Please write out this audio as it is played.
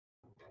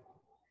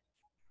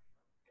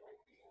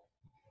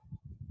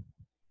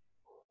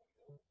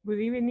Good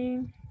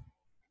evening.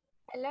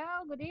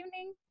 Hello, good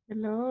evening.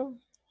 Hello.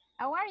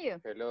 How are you?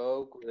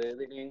 Hello, good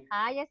evening.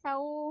 Hi,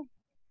 Esaú.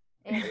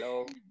 Eh,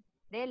 Hello.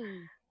 I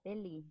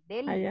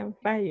Deli. am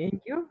fine.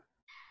 And you?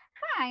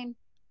 Fine,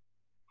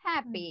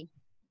 happy.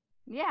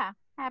 Yeah,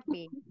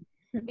 happy.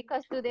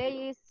 Because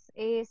today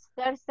is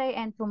Thursday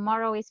and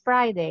tomorrow is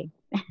Friday.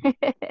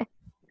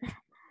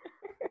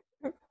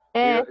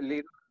 Eh,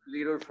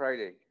 Little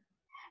Friday.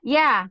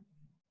 yeah,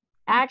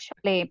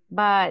 actually,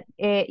 but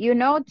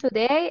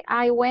today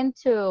I went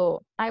to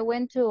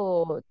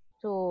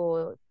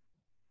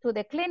to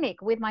the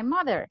clinic with my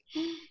mother,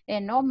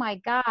 and oh my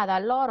God, a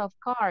lot of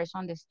cars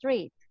on the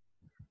street.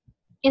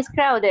 It's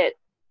crowded.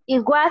 It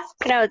was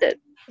crowded.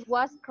 It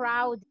was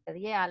crowded.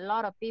 Yeah, a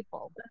lot of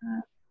people.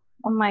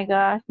 Oh my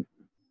God.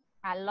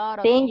 A lot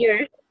of people.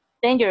 Dangerous.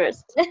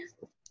 Dangerous.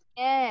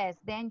 Yes,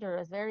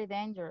 dangerous, very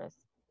dangerous,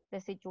 the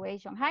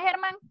situation. Hi,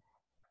 Herman.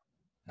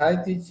 Hi,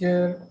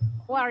 teacher.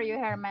 How are you,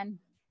 Herman?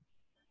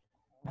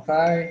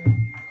 Hi.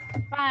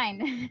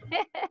 Fine.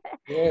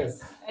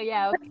 Yes.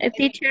 Yeah, okay.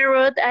 Teacher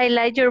Ruth, I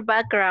like your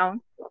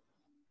background.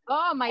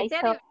 Oh, my I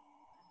teddy. saw.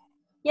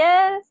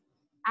 Yes.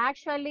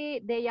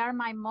 Actually, they are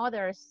my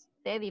mother's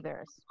teddy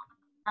bears.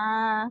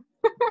 Uh,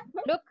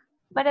 Look,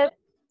 but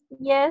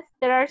yes,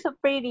 they are so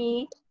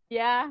pretty.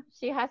 yeah,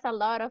 she has a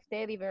lot of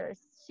teddy bears.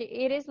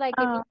 It is like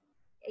Oh,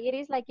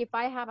 if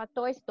I have a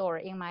toy store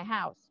in my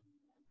house.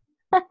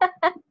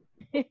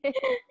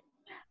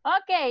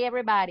 Okay,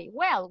 everybody.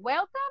 Well,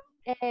 welcome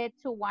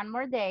to one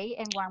more day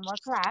and one more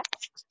class.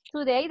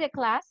 Today, the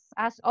class,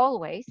 as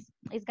always,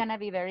 is going to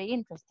be very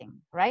interesting,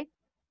 right?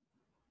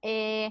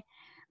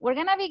 We're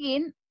going to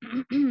begin.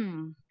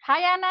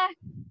 Hi, Anna.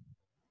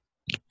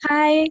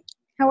 hi.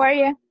 How are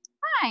you?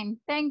 Fine,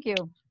 thank you.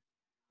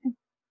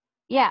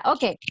 Yeah,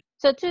 okay.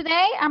 So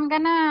today,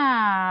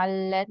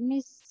 let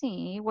me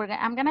see.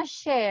 I'm going to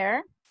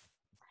share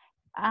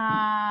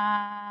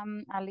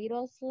a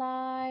little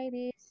slide.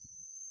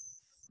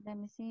 Let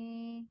me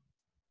see.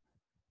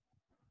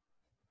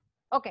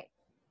 Okay,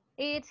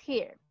 it's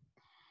here.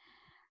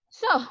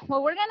 So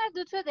what we're gonna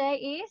do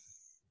today is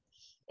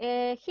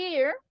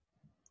here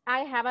I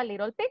have a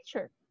little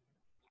picture.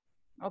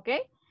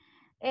 Okay.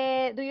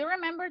 Do you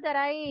remember that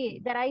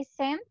I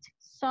sent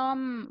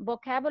some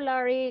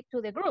vocabulary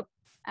to the group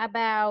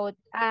about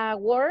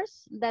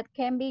words that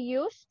can be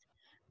used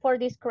for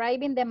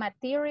describing the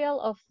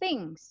material of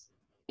things?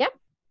 Yep.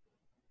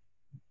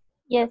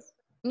 Yes.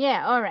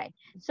 Yeah. All right.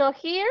 So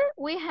here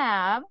we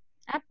have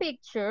a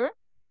picture,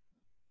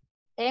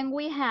 and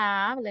we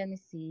have. Let me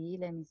see.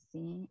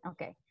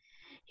 Okay.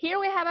 Here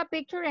we have a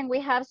picture and we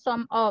have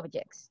some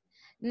objects.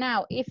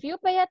 Now, if you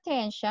pay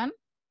attention,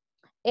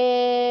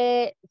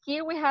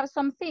 here we have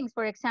some things.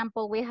 For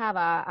example, we have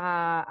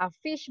a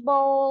fish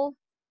bowl.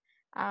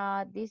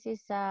 This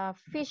is a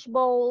fish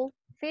bowl.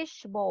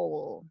 Fish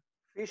bowl.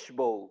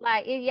 Fishbowl.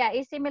 Like, yeah,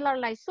 it's similar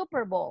like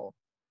Super Bowl.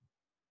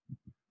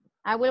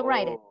 I will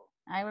write it. Oh,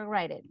 I will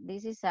write it.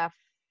 This is a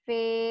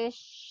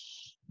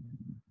fish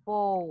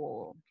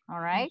bowl. All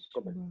right.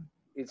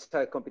 it's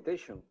a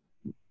competition.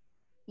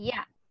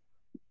 Yeah.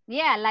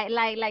 Yeah,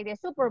 like the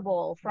Super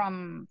Bowl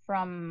from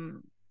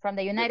the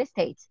Yes. United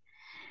States.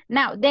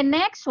 Now, the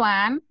next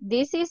one,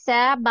 this is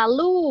a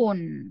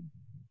balloon.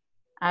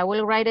 I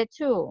will write it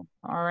too.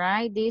 All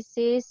right, this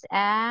is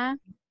a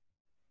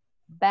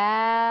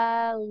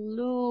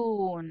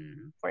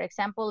balloon. For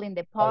example, in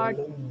the park,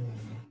 Balloon.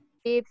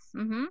 it's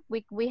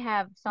we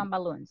have some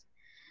balloons.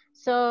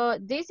 So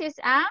this is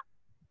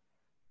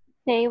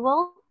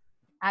Table.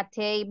 a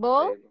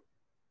table. Table.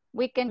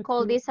 We can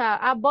call this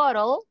a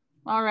bottle,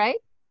 all right,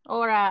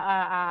 or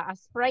a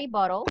spray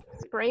bottle,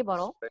 Spray,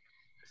 spray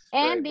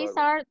And these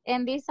bottle.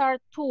 are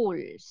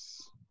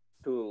tools.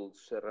 Tools,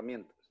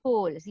 herramientas.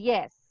 Tools,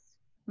 yes.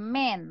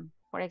 Men,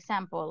 for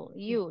example,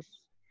 use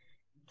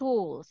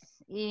tools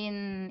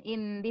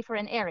in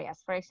different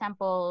areas. For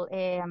example,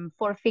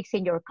 for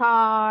fixing your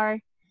car.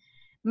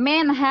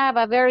 Men have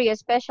a very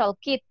special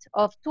kit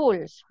of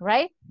tools,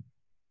 right?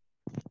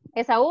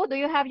 Esau, do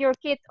you have your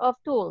kit of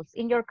tools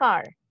in your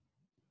car?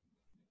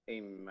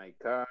 In my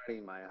car,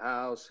 in my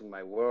house, in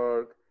my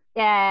work.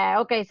 Yeah,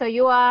 okay, so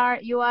you are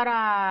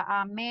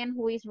a man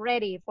who is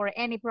ready for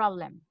any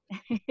problem.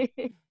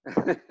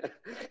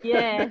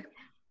 Yeah,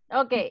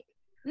 okay.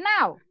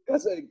 Now,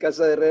 Casa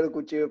de herrero,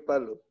 cuchillo de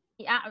palo.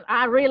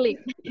 really.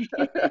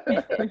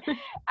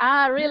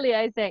 Really,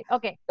 I say.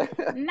 Okay.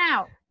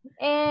 Now,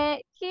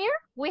 here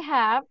we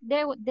have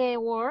the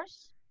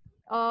words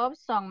of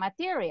some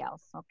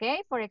materials.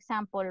 Okay. For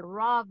example,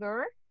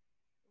 rubber.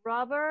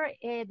 Rubber.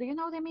 Do you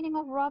know the meaning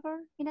of rubber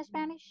in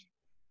Spanish?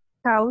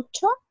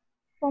 Caucho.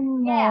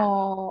 Yeah.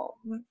 Como.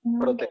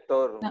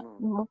 Protector, No, no.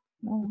 no,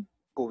 no.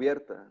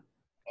 Cubierta.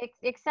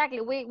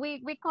 Exactly.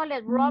 We call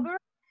it Mm. rubber.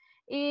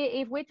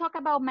 If we talk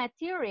about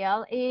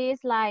material, is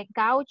like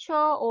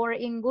gaucho, or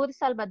in good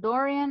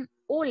Salvadorian,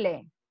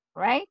 hule,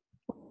 right?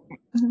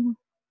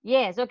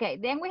 Yes, okay.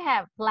 Then we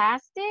have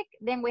plastic,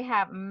 then we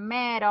have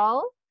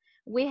metal,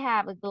 we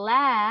have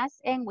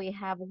glass, and we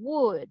have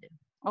wood.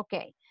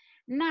 Okay.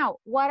 Now,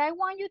 what I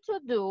want you to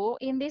do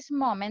in this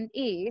moment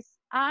is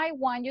I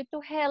want you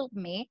to help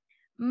me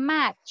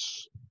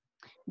match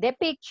the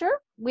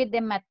picture with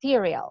the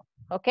material,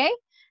 okay?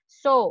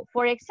 So,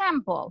 for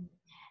example,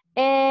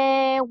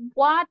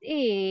 what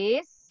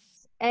is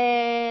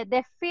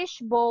the fish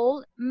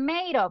bowl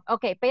made of?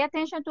 Okay, pay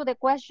attention to the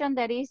question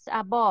that is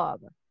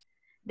above.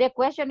 The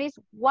question is,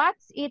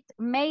 what's it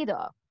made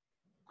of?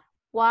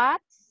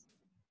 What's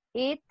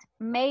it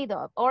made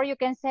of? Or you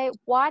can say,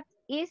 what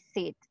is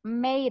it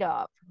made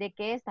of? ¿De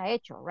qué está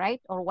hecho,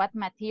 right? Or what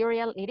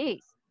material it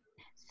is.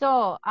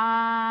 So,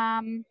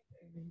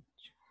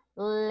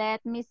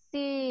 let me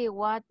see,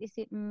 what is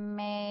it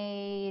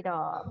made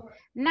of?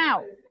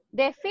 Now,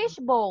 the fish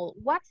bowl,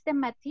 what's the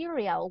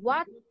material?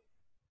 What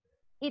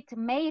it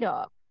made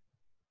of?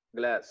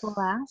 Glass.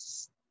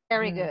 Glass.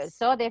 Very good.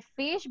 So the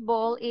fish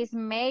bowl is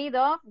made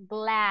of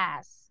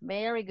glass.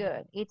 Very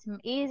good. It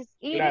is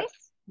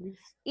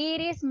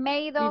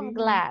made of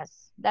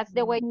glass. That's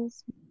the way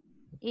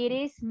it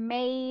is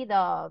made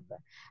of.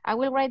 I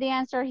will write the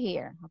answer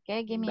here.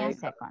 Okay, give me a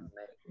second.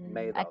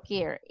 Made of.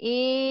 Here.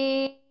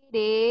 It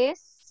is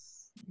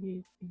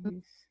made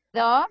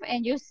of,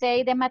 and you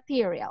say the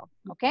material.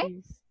 Okay?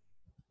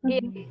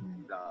 It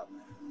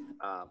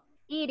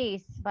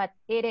is, but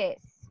it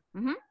is.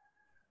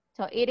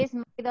 So it is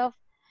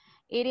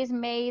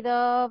made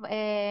of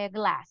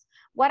glass.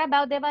 What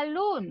about the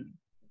balloon?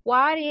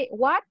 What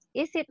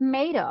is it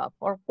made of,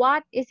 or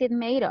what is it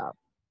made of?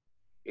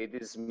 It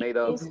is made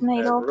of,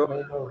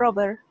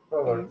 Rubber.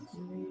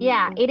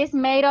 Yeah, it is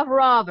made of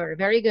rubber.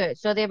 Very good.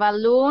 So the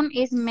balloon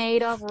is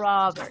made of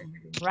rubber,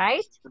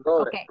 right?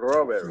 Okay.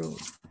 Rubber.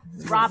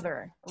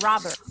 Rubber.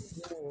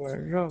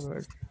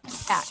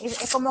 Yeah,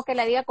 es como que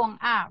la diga con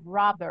A,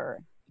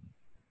 rubber.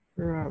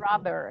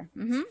 Rubber.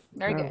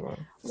 Very good.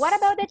 What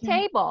about the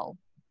table?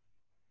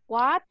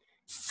 What?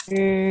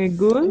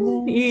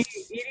 Good. It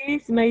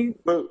is made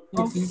Made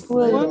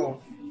wood.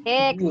 of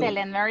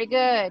Excellent. Very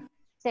good.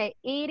 Say,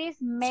 it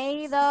is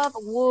made of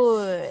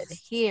wood.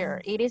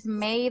 Here, it is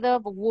made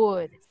of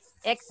wood.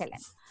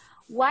 Excellent.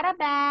 What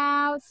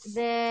about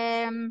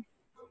the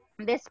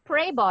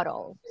spray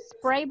bottle?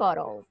 Spray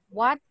bottle.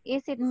 What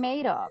is it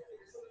made of?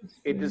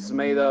 It is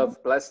made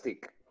of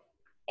plastic.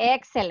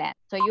 Excellent.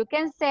 So you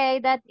can say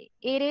that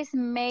it is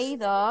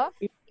made of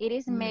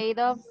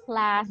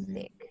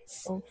plastic.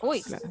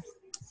 Uy,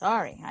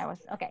 sorry,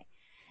 okay.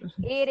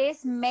 It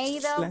is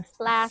made of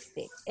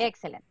plastic.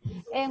 Excellent.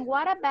 And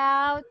what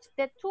about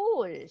the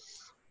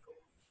tools?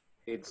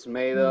 It's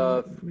made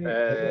of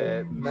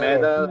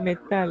metal.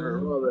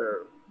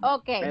 Rubber.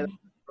 Okay. Metal,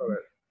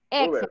 rubber.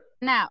 Excellent. Rubber.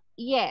 Now,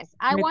 yes,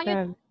 I want you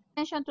to pay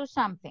attention to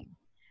something.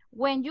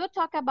 When you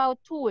talk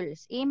about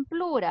tools in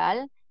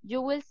plural,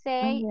 you will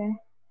say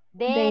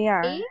they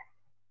are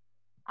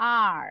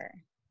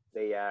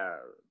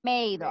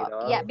made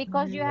of. Yeah,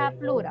 because you have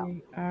plural.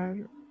 They are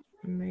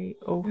made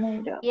of.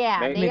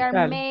 Yeah, they are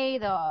Metal.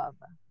 made of.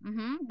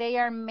 They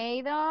are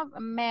made of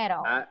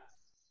metal.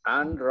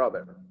 And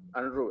rubber.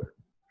 And rubber.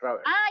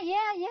 Rubber.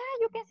 Yeah,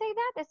 you can say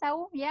that,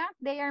 Esau. Yeah,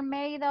 they are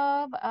made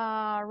of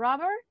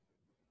rubber,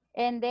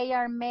 and they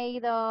are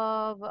made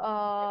of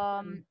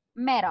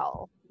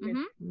metal.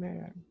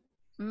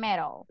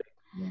 Metal.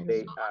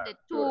 They So are the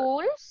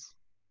tools,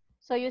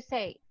 so you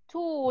say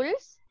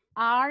tools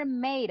are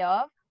made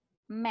of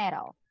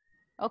metal.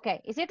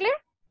 Okay, is it clear?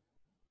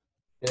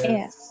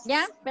 Yes.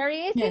 Yeah,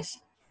 very easy?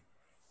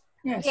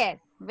 Yes,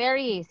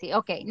 very easy.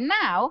 Okay,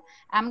 now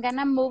I'm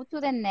gonna move to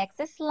the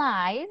next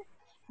slide,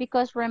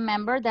 because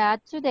remember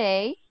that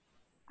today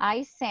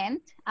I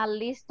sent a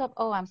list of,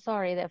 oh, I'm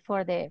sorry,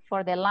 for the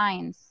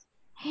lines.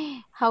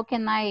 How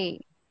can I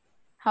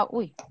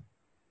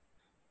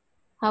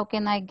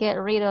get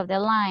rid of the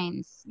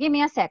lines? Give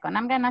me a second.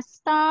 I'm gonna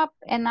stop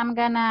and I'm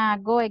gonna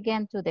go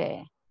again to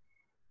the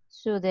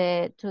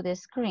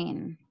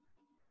screen.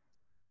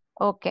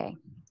 Okay,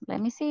 let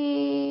me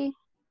see.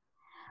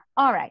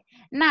 All right,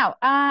 now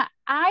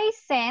I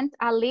sent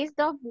a list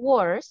of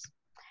words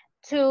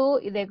to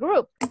the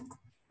group.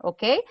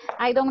 Okay,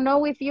 I don't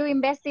know if you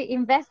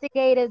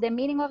investigated the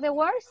meaning of the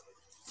words.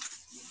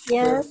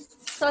 Yes.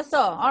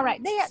 So, all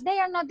right, they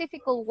are not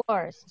difficult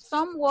words.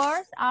 Some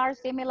words are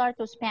similar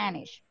to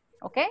Spanish,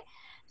 okay?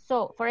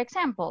 So, for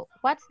example,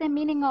 what's the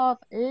meaning of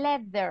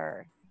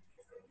leather?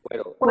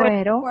 Cuero.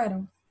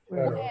 Cuero.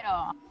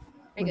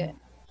 Very good.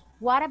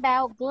 What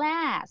about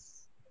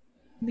glass?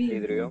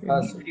 Vidrio.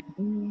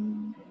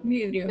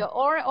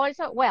 Or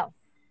also, well,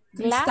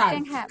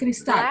 glass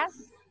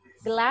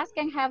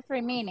can have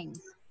three meanings.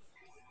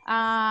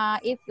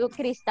 If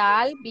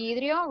cristal,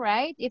 vidrio,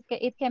 right?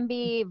 It can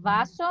be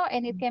vaso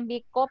and it can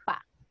be copa.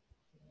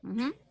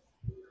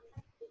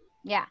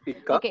 Yeah.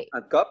 Cup, Okay.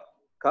 and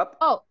cup.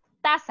 Oh,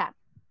 taza.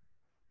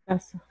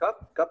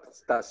 Cup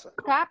is taza.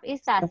 Cup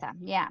is taza.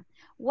 Yeah.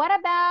 What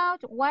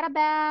about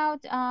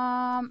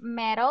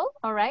metal?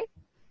 All right.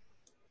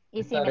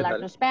 It's similar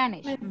to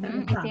Spanish. It's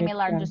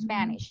similar to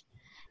Spanish.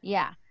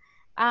 Yeah.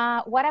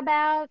 What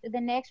about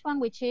the next one,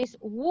 which is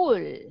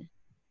wool?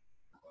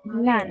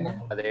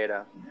 Lana.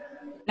 Madera.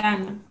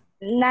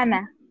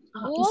 Lana.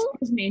 Wool,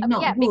 Excuse me,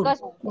 no, yeah, wool.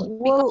 because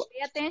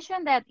pay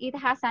attention that it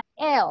has an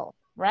L,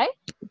 right?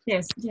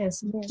 Yes,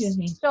 excuse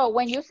me. So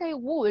when you say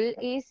wool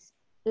is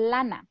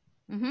lana.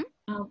 Mhm.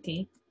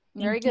 Okay.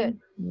 Very Thank good.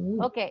 you.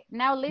 Wool. Okay,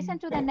 now listen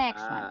to the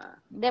next one.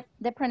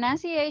 The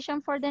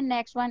pronunciation for the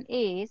next one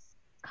is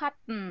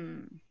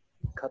cotton.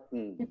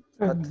 Cotton.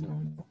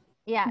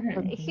 Yeah,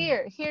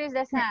 here is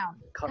the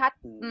sound.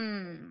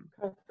 Cotton.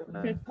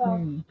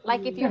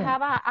 Like if you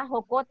have a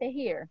jocote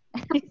here.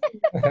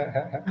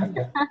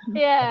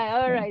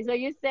 Yeah, all right. So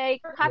you say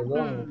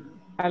cotton.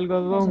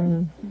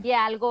 Algodón.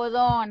 Yeah,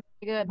 algodón.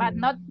 Good, but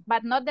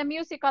not the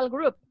musical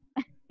group.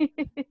 Yeah.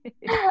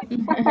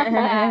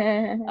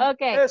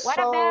 Okay. Eso. What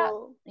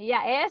about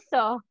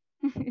eso?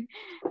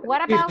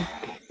 What about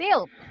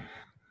silk?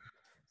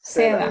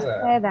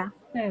 Seda.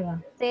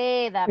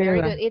 Seda.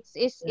 Very Seda. good.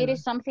 It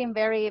is something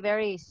very,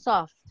 very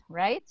soft,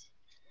 right?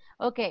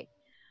 Okay.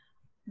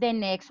 The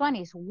next one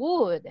is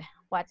wood.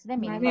 What's the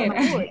meaning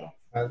of wood?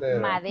 Madera.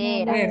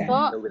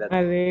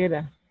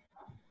 Madera.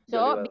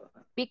 So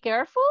be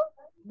careful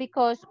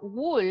because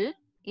wool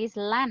is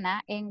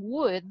lana and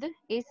wood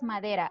is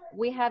madera.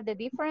 We have the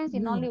difference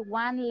in only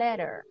one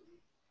letter.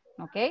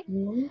 Okay?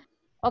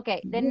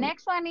 Okay, the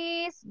next one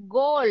is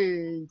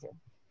gold.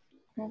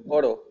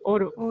 Oro.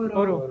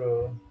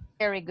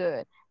 Very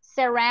good.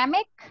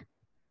 Ceramic.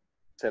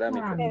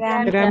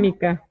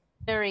 Cerámica.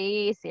 Very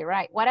easy,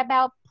 right? What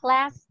about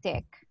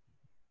plastic?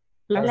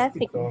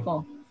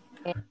 Plástico.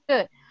 Okay,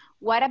 good.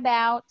 What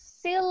about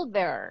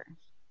silver?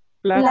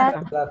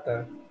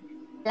 Plata.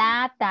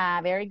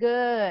 Plata, very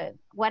good.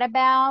 What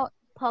about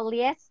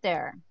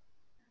polyester?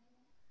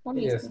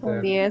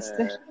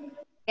 Polyester.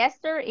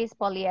 Polyester is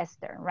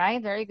polyester,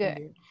 right? Very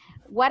good.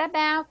 What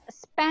about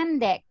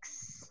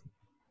spandex?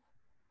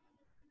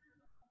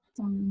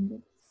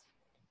 No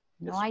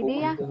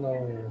idea.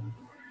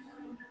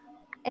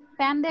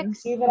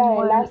 Spandex.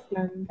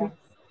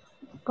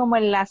 Como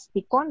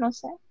elástico, no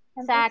sé.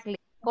 Exactly.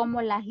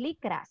 Como las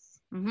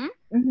licras.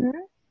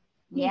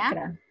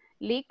 Yeah.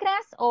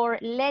 Licras or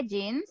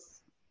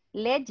leggings.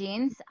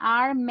 Leggings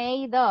are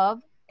made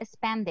of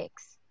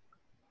spandex.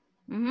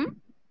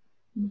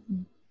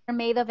 Are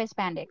made of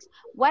spandex.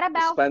 What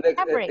about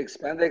fabric?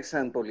 Spandex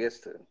and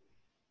polyester.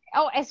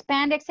 Oh,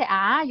 spandex.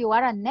 Ah, you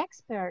are an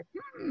expert.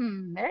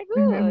 Very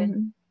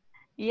good.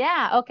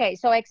 Yeah, okay.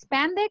 So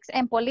spandex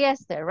and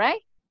polyester,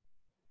 right?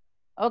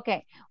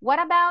 Okay. What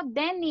about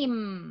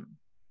denim?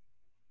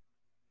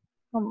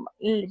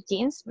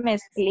 Jeans,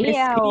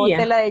 mezclilla o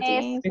tela de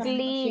jeans.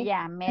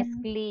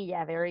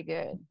 Mezclilla. Very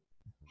good.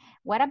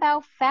 What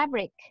about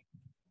fabric?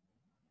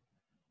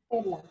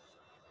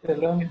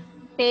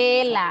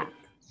 Tela.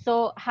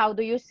 So how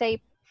do you say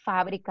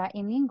fábrica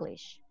in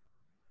English?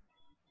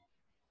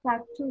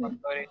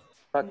 Factory.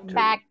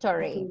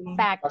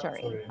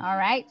 All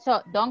right.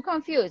 So don't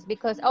confuse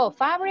because,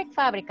 fabric,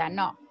 fábrica.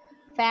 No.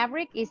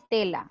 Fabric is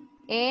tela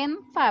and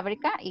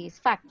fábrica is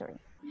factory.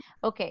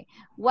 Okay.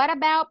 What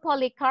about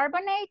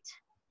polycarbonate?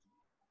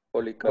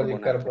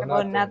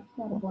 Policarbonate.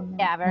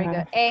 Yeah, very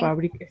good.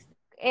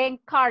 And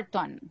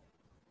carton.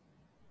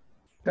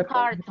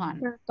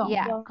 Carton.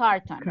 Yeah,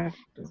 carton.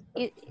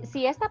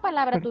 Si esta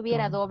palabra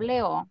tuviera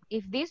doble O,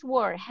 if this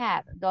word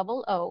had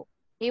double O,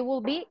 it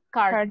will be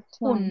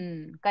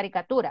cartoon,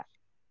 caricatura.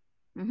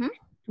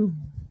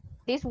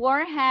 This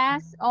word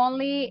has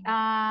only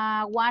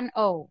one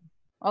O.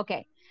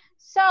 Okay.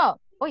 So,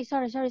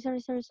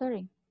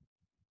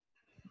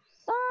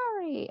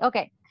 sorry.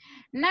 Okay.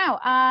 Now,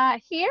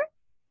 here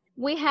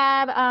we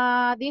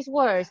have these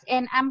words,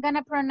 and I'm going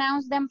to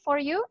pronounce them for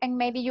you, and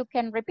maybe you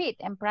can repeat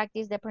and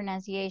practice the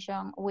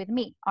pronunciation with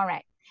me. All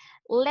right.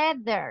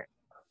 Leather.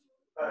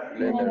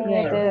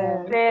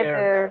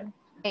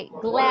 Okay.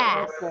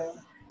 Glass.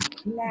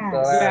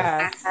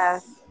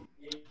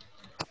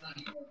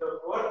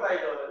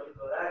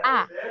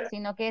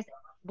 Sino que es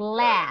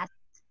glass.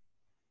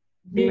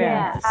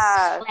 Glass.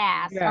 All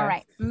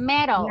right.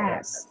 Metal.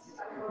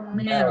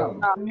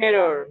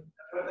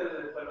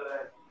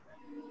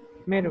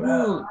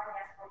 Metal.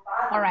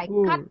 All right.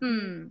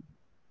 Cotton.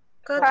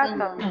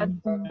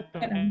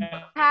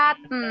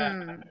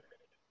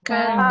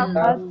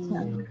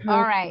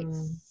 All right.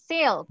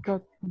 Silk.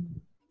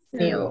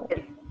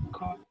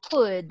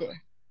 Wood.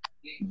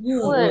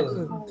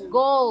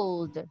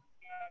 Gold.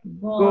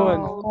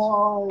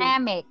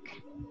 Ceramic.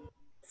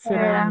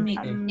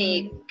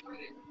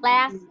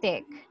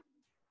 Plastic.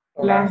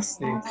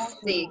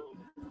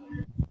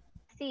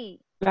 Sí.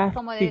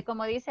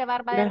 Como dice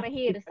Barba de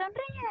Regir.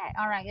 Sonríe.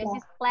 All right. This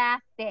is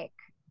plastic.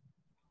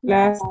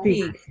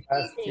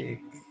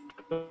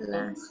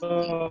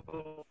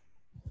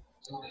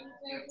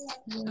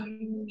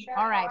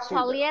 All right.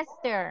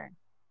 Polyester.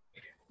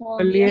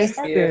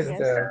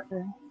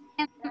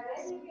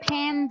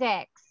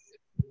 Spandex.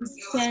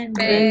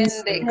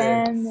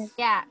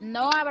 Ya,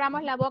 no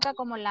abramos la boca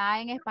como la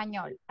A en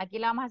español. Aquí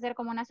la vamos a hacer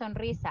como una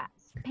sonrisa.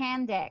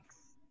 Spandex.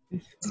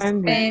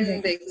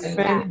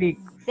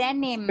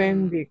 Denim.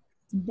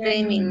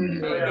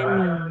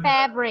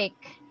 Fabric.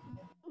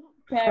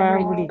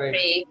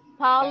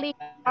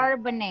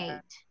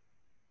 Polycarbonate.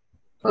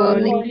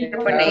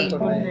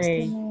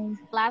 Polycarbonate.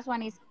 Last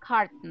one is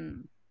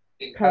carton.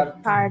 No.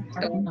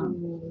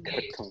 Carton.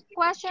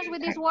 Questions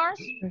with these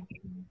words?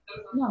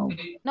 No.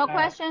 No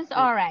questions?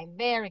 All right,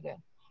 very good.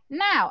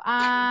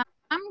 Now,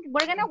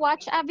 we're gonna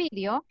watch a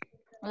video.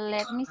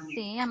 Let me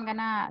see, I'm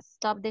gonna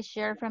stop the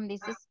share from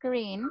this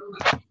screen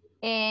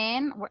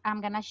and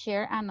I'm gonna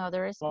share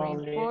another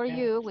screen for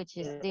you, which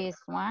is this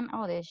one.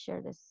 Oh, they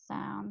share the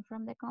sound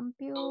from the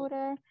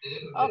computer.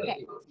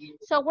 Okay,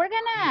 so we're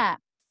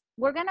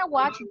gonna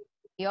watch the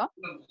video.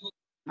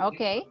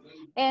 Okay,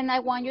 and I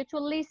want you to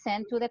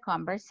listen to the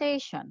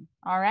conversation,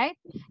 all right?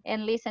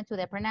 And listen to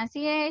the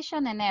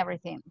pronunciation and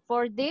everything.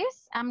 For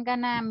this, I'm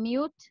gonna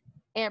mute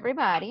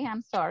everybody,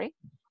 I'm sorry.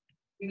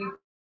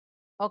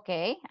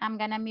 Okay, I'm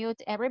gonna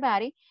mute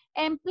everybody.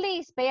 And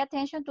please pay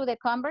attention to the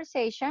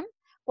conversation,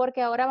 porque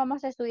ahora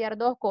vamos a estudiar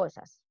dos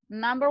cosas.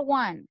 Number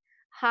one,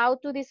 how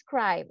to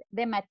describe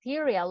the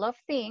material of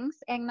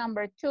things. And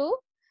number two,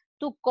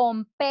 to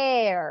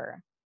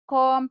compare.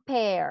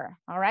 Compare,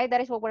 all right?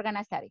 That is what we're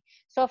gonna study.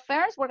 So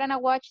first, we're gonna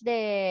watch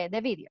the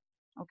video,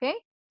 okay?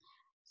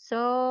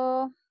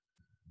 So,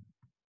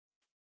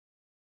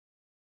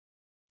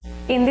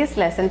 in this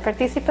lesson,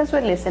 participants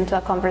will listen to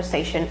a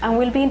conversation and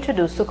will be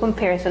introduced to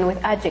comparison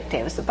with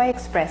adjectives by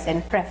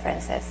expressing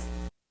preferences.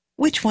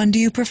 Which one do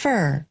you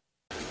prefer?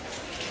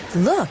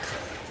 Look,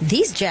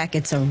 these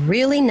jackets are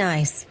really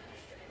nice.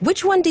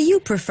 Which one do you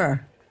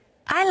prefer?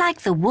 I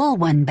like the wool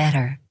one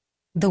better.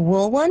 The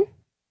wool one?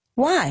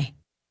 Why?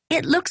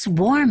 It looks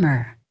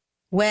warmer.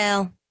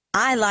 Well,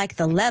 I like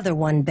the leather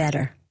one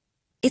better.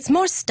 It's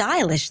more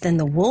stylish than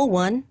the wool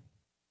one.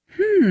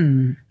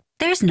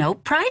 There's no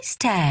price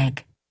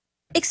tag.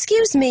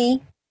 Excuse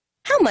me,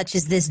 how much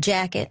is this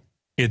jacket?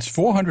 It's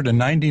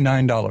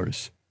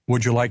 $499.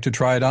 Would you like to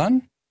try it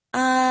on?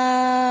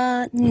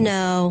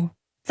 No.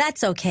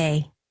 That's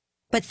okay.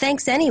 But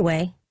thanks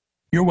anyway.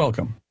 You're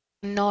welcome.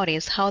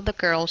 Notice how the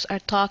girls are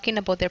talking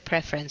about their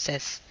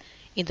preferences.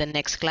 In the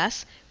next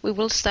class, we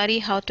will study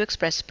how to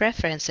express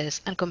preferences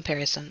and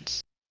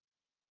comparisons.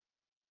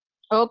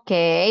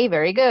 okay,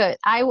 very good.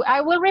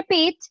 I will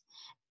repeat.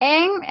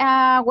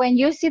 And when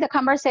you see the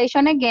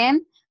conversation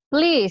again,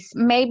 please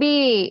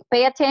maybe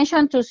pay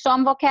attention to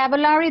some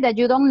vocabulary that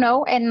you don't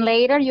know, and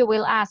later you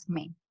will ask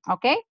me,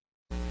 okay?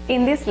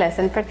 In this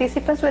lesson,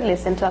 participants will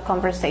listen to a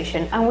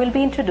conversation and will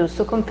be introduced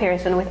to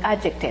comparison with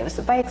adjectives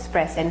by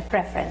expressing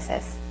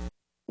preferences.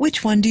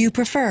 Which one do you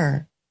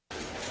prefer?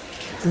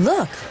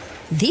 Look,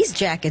 these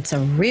jackets are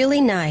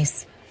really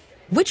nice.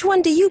 Which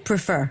one do you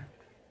prefer?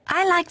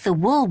 I like the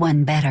wool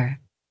one better.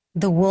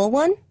 The wool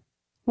one?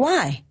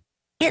 Why?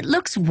 It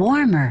looks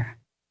warmer.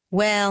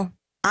 Well,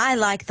 I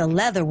like the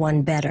leather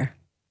one better.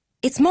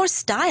 It's more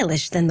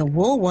stylish than the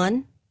wool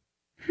one.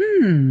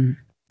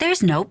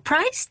 There's no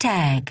price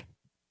tag.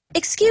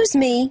 Excuse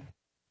me,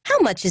 how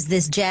much is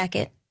this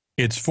jacket?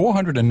 It's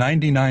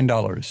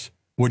 $499.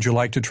 Would you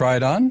like to try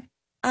it on?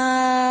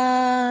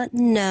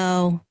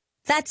 No.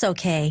 That's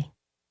okay.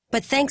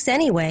 But thanks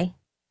anyway.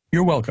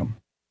 You're welcome.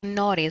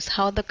 Notice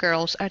how the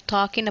girls are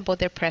talking about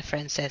their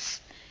preferences.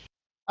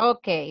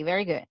 Okay,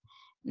 very good.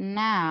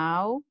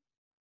 Now,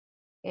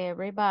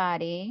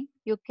 everybody,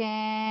 you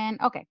can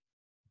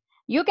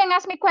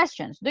ask me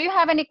questions. Do you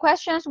have any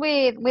questions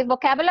with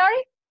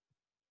vocabulary?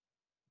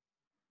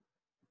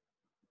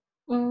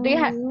 Do you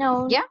have?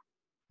 No. Yeah?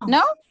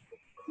 No?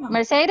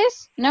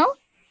 Mercedes? No?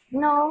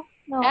 No.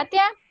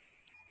 Katia?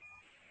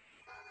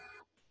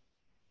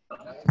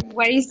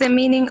 What is the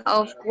meaning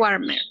of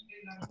warmer?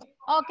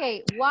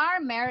 Okay,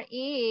 warmer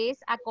is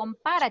a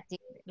comparative.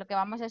 Lo que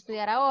vamos a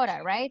estudiar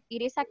ahora, right?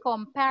 It is a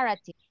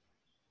comparative.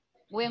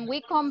 When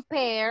we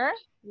compare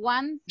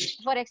one,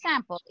 for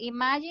example,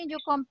 imagine you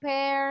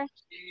compare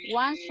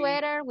one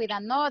sweater with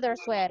another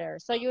sweater.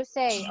 So you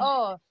say,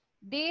 oh,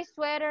 this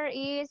sweater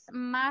is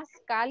más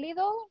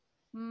cálido,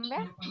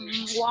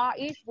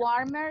 is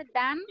warmer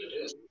than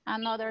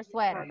another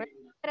sweater.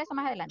 Pero eso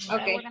más adelante.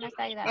 Okay. We're going to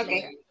study that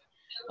later.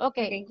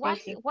 Okay,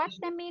 what's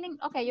the meaning?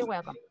 Okay, you're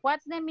welcome.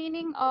 What's the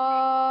meaning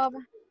of?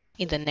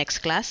 In the next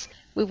class,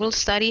 we will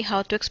study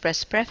how to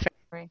express preference.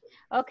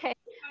 Okay,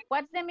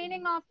 what's the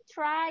meaning of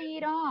try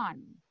it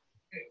on?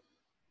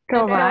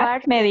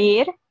 Probar,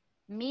 medir.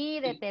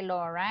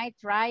 Mídetelo, right?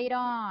 Try it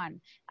on.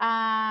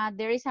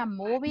 There is a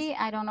movie.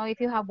 I don't know if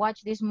you have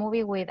watched this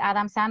movie with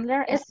Adam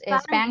Sandler.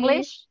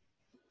 Spanglish.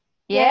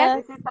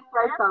 Yes. This is a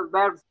phrasal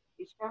verb.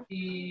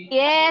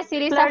 Yes,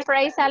 it is a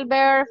phrasal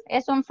verb.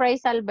 Es un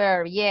phrasal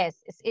verb.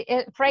 Yes.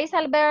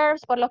 Phrasal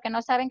verbs, por los que no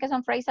saben qué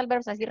son phrasal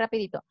verbs, así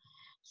rapidito.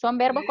 Son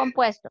verbos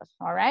compuestos,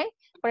 all right?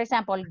 For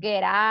example,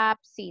 get up,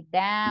 sit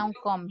down,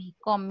 come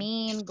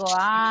in, go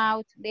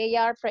out. They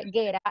are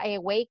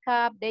wake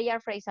up. They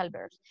are phrasal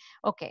verbs.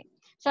 Okay.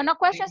 So no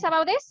questions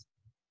about this?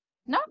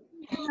 No?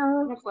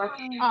 No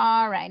question.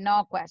 All right,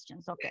 no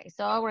questions. Okay,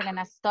 so we're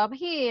gonna stop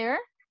here.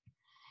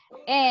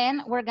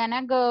 And we're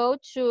gonna go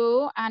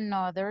to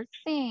another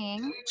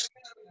thing.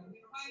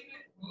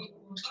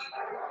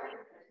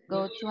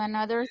 Go to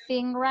another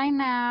thing right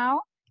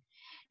now.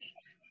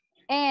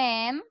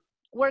 And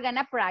we're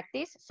gonna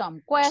practice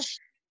some questions.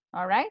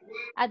 All right.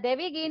 At the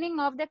beginning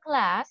of the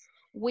class,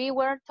 we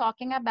were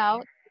talking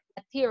about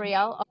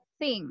material of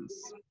things.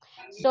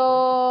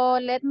 So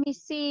let me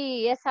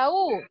see.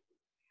 Esau,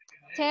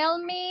 tell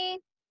me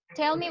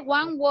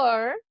one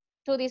word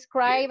to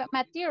describe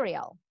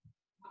material.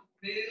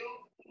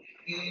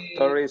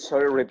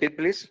 Sorry, repeat,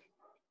 please.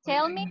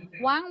 Tell me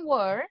one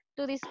word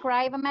to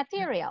describe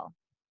material.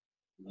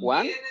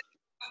 One?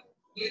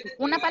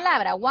 Una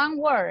palabra, one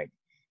word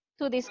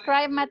to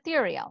describe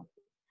material.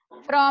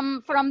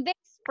 From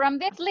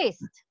this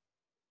list.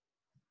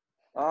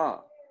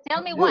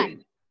 Tell me wood.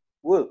 one.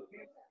 Wood.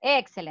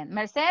 Excellent.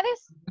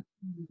 Mercedes?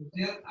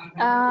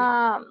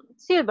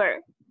 Silver.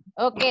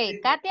 Okay.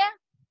 Katia?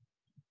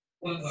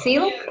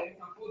 Silk.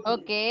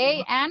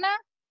 Okay. Anna?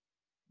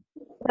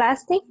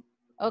 Plastic.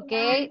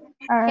 Okay.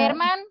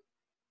 Herman?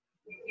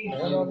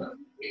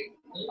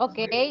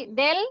 Okay.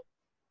 Del?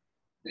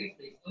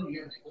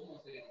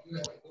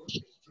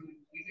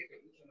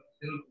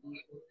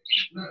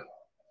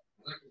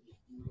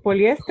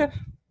 Poliéster.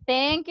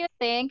 Thank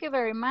you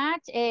very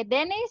much.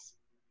 Dennis?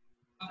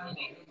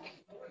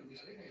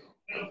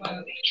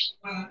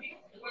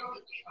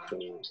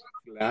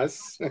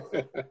 Glass.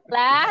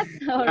 Glass.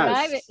 All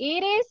right. Glass.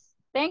 Iris?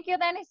 Thank you,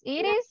 Dennis.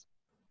 Iris?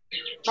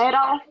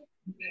 Metal.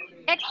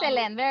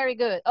 Excellent. Very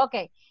good.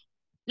 Okay.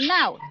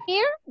 Now,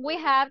 here we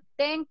have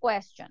 10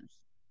 questions.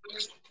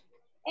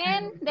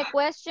 And the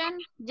question,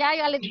 yo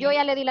ya le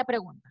di la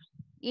pregunta.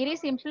 It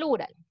is in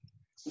plural.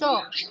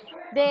 So,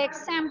 the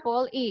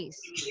example is,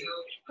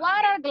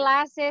 what are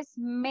glasses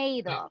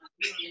made of?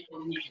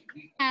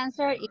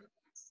 Answer is,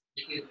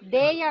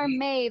 they are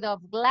made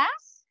of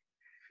glass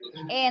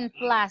and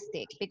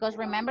plastic. Because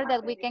remember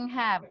that we can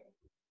have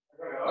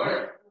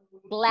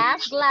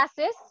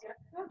glasses,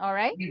 all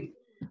right?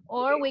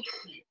 Or we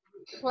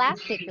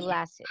plastic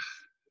glasses.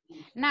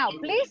 Now,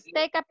 please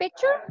take a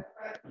picture.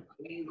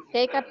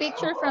 Take a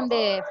picture from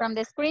the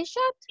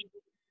screenshot,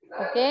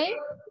 okay?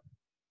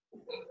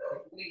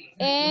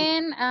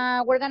 And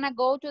we're gonna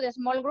go to the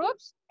small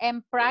groups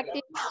and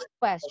practice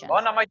questions.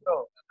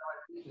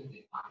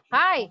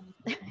 Hi.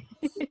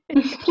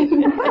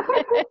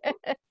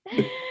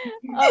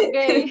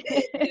 Okay.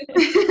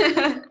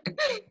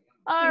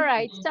 All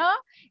right, so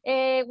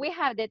we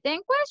have the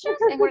 10 questions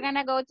and we're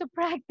gonna go to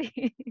practice.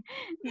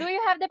 Do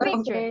you have the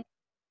picture?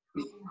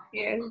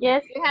 Okay.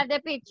 Yes. You have the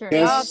picture?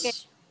 Yes. Okay.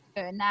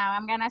 Good. Now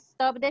I'm gonna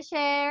stop the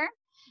share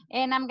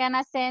and I'm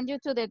gonna send you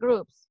to the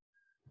groups.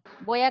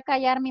 Voy a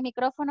callar mi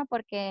micrófono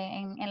porque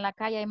en la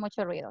calle hay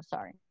mucho ruido,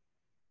 sorry.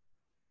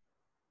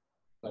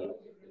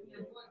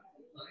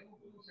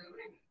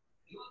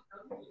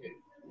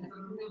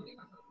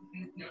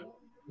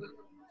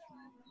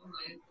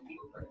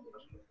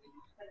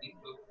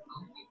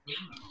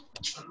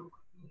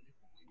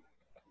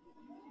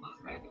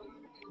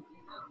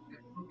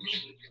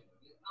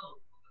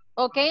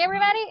 Okay,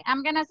 everybody,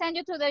 I'm gonna send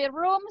you to the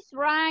rooms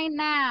right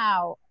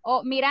now.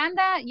 Oh,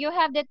 Miranda, you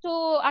have the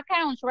 2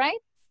 accounts, right?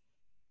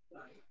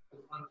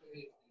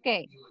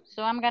 Okay,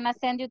 so I'm gonna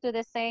send you to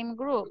the same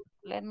group.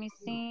 Let me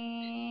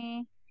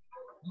see.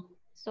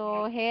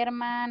 So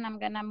Herman, I'm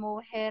gonna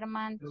move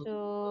Herman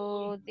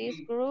to this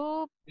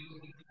group.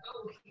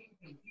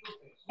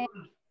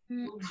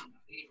 And,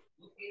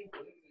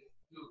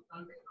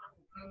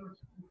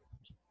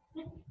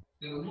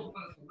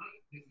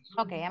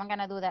 okay, I'm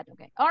gonna do that.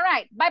 Okay. All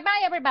right.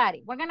 Bye-bye,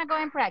 everybody. We're gonna go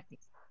and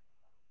practice.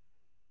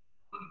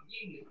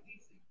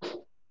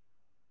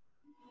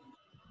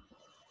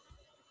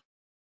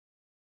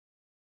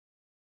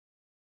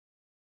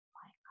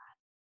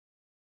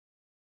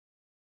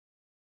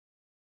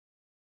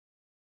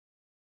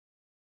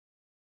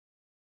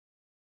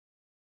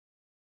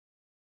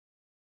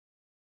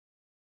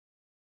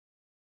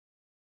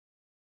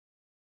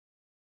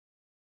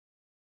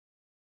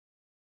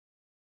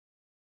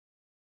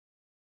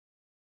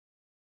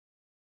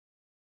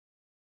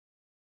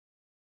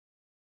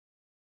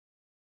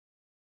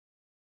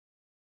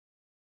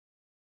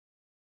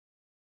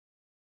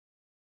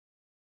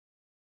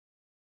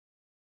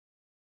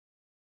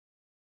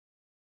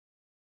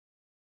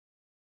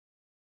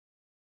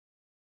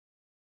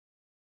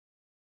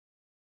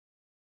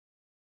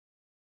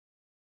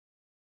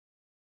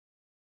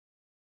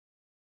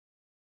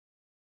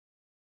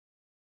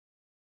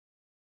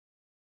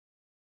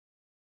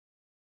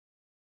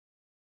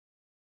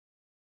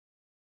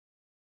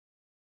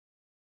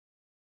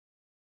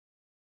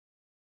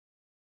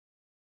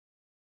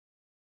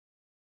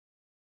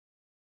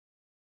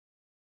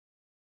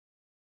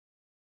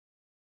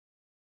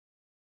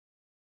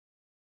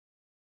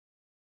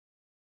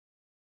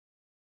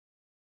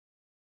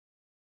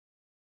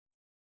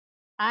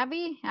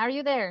 Abby, are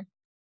you there?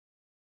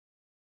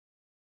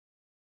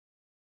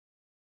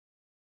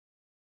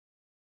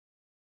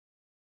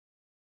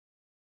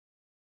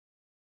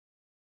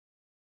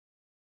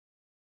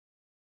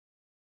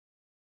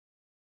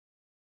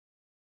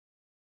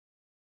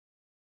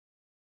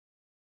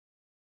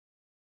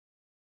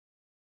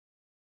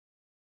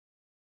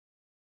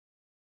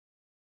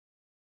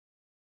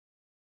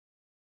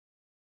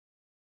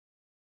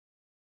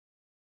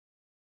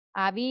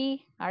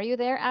 Abby, are you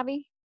there,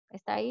 Abby?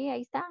 ¿Está ahí?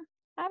 Ahí está.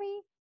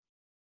 Abby.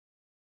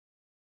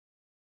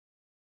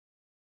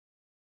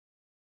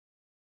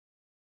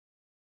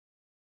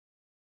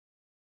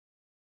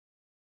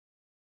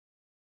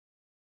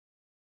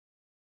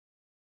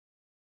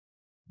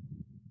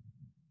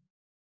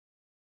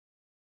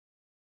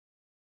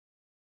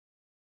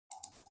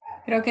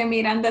 Creo que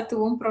Miranda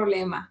tuvo un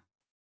problema.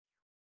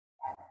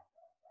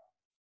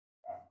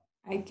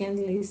 I can't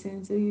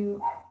listen to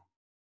you.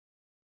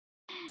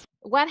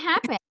 What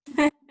happened?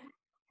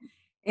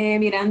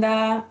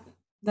 Miranda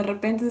de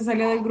repente se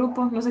salió del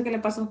grupo, no sé qué le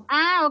pasó.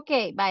 Ah,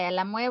 ok. Vaya,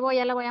 la muevo,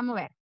 ya la voy a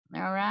mover.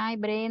 All right,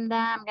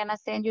 Brenda, I'm gonna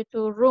send you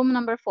to room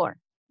number 4.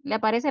 ¿Le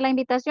aparece la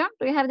invitación?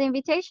 Do you have the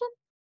invitation?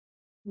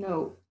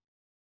 No.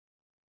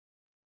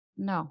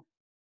 No.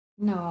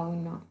 No,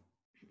 aún no.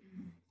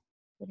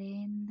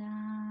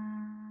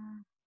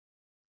 Brenda.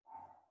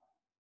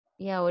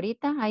 Y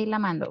ahorita ahí la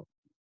mando.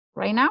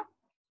 Right now?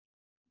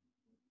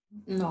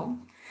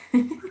 No.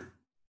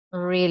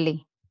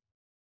 Really.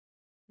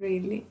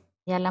 Really.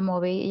 Ya la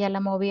moví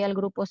al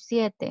grupo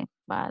 7.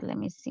 But let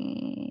me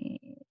see.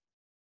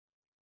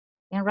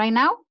 And right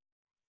now?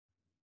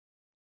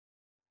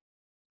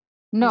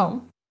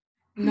 No.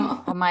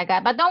 No. Oh my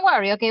God. But don't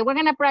worry. Okay, we're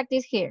gonna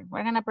practice here.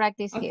 We're gonna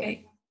practice here.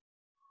 Okay.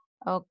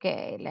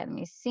 Okay, let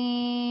me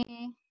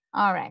see.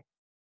 All right.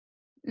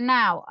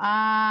 Now,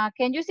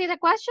 can you see the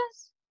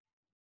questions?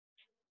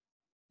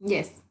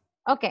 Yes.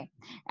 Okay,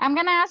 I'm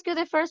gonna ask you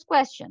the first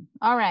question.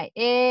 All right,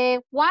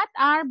 what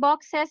are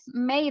boxes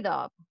made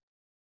of?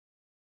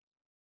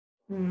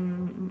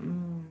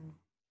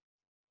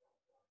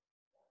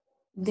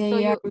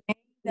 They are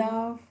made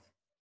of.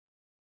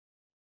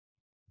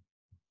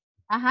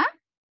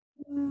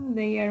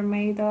 They are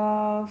made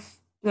of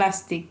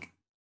plastic.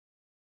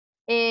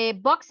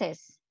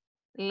 Boxes,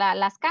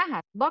 las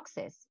cajas,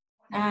 boxes.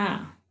 Sorry.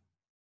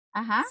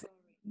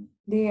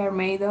 They are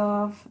made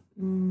of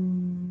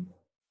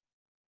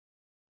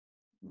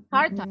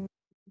Carton.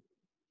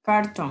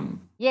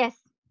 Carton. Yes,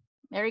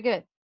 very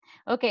good.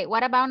 Okay,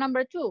 what about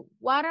number 2?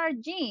 What are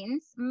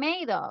jeans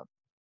made of?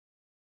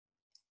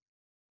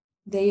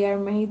 They are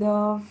made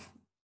of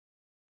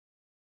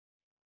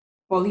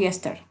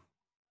polyester.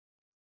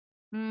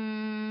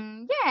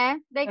 Yeah,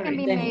 they can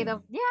be denim. made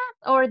of,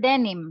 or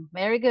denim.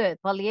 Very good,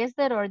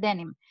 polyester or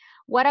denim.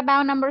 What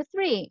about number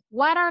 3?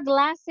 What are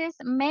glasses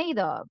made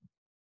of?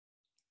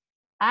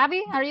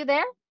 Abby, are you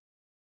there?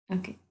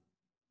 Okay.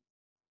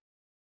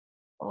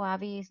 Oh,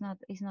 Abby is not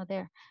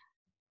there.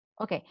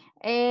 Okay.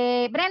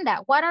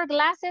 Brenda, what are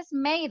glasses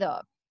made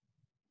of?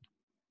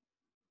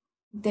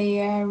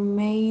 They are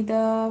made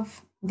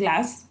of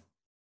glass.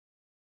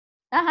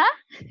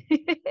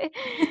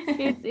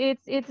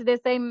 It's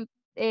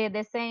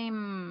the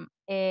same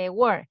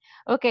word.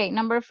 Okay,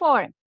 number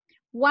 4.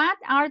 What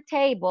are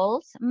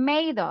tables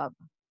made of?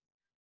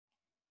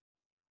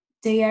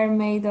 They are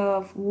made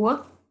of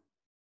wood.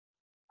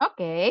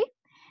 Okay.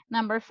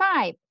 Number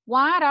 5.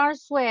 What are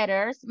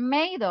sweaters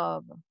made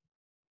of?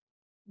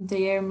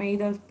 They are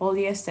made of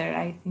polyester,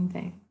 I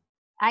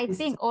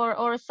think.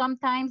 Or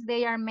sometimes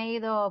they are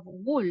made of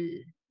wool.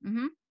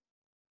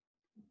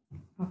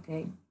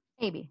 Okay.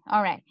 Maybe.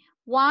 All right.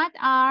 What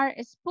are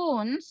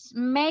spoons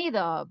made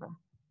of?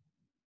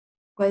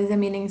 What is the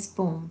meaning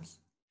spoons?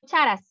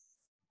 Cucharas.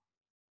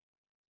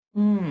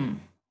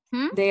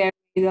 They are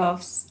made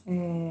of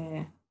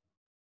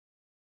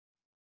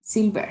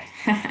silver.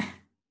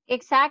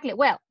 Exactly.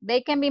 Well,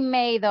 they can be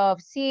made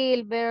of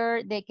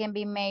silver. They can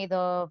be made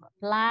of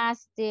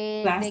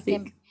plastic.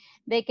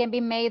 They can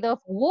be made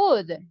of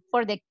wood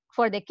for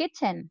the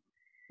kitchen.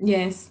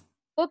 Yes.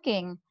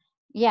 Cooking.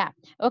 Yeah.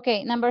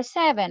 Okay. Number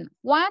 7.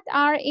 What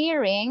are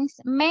earrings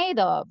made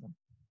of?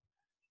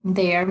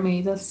 They are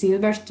made of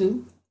silver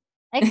too.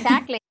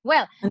 Exactly.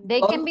 Well,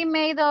 they can be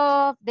made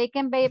of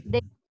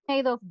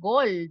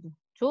gold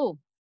too.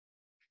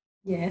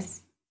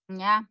 Yes.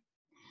 Yeah.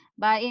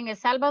 But in El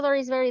Salvador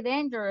it's very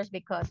dangerous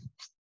because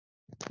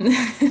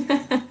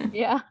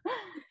yeah.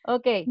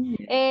 Okay.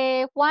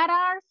 What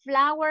are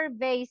flower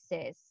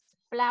vases?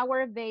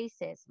 Flower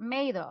vases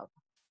made of?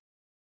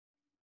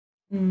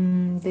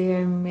 They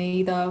are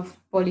made of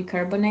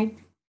polycarbonate.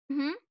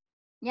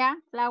 Yeah,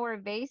 flower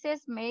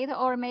vases made,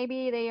 or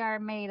maybe they are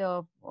made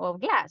of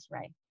glass,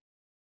 right?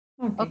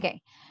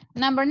 Okay.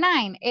 Number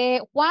 9.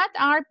 What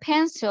are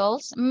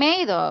pencils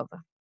made of?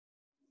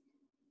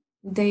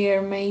 They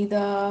are made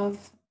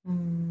of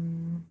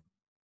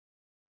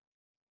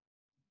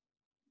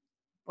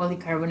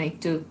polycarbonate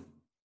too.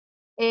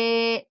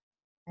 I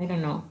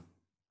don't know.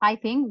 I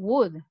think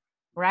wood,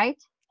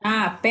 right?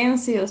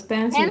 Pencils.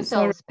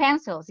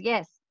 Pencils,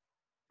 yes.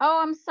 Oh,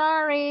 I'm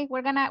sorry.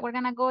 We're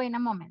gonna go in a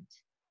moment.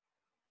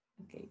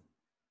 Okay.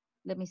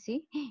 Let me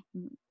see.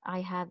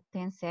 I have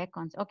 10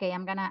 seconds. Okay,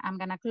 I'm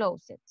gonna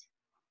close it.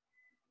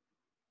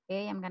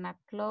 Okay, I'm gonna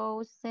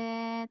close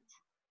it.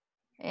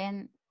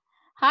 And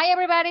hi,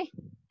 everybody.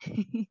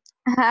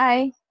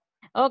 Hi.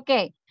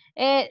 Okay.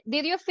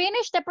 Did you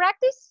finish the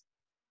practice?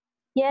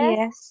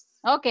 Yes.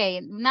 Okay,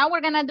 now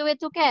we're gonna do it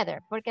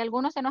together, porque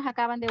algunos se nos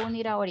acaban de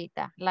unir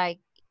ahorita, like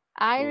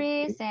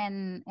Iris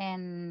and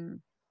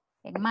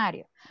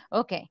Mario.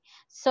 Okay,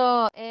 so,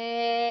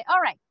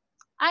 all right.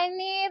 I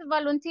need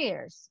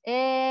volunteers.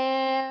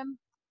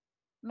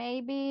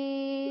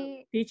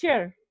 Maybe.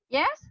 Teacher,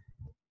 Yes?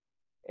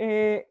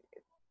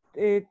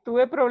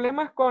 tuve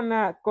problemas con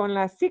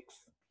la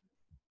six.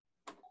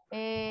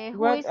 Who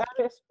What is?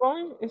 are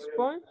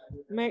sponge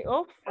made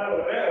of?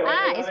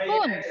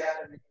 Spoons.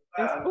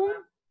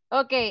 Spoon?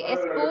 Okay,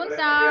 spoons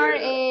are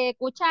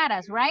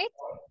cucharas, right?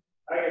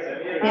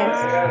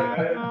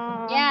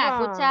 Yeah,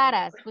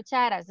 cucharas,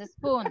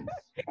 spoons.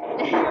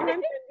 Yo no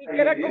entendí que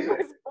era como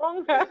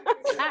esponja.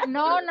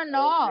 No.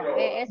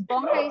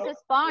 Esponja is a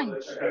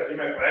sponge.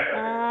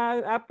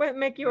 Pues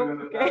me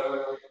equivoqué.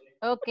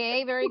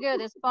 Okay, very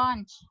good.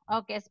 Sponge.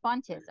 Okay,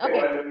 sponges.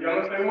 Okay.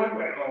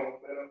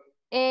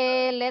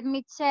 Let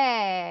me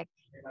check.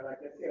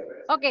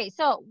 Okay,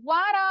 so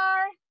what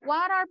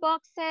are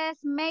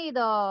boxes made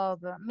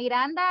of?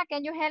 Miranda,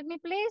 can you help me,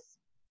 please?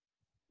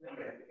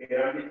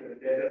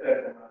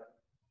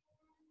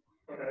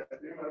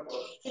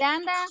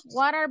 Miranda,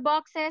 what are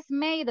boxes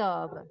made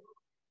of?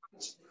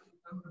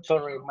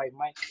 Sorry, my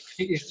mic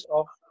is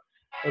off.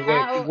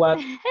 Okay, what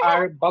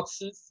are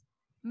boxes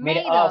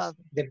made of?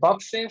 The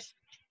boxes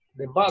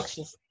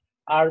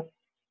are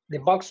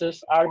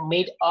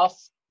made of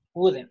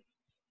wooden.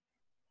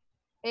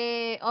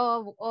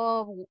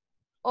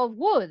 Of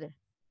wood.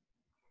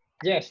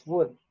 Yes,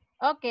 wood.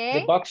 Okay.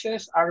 The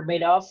boxes are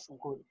made of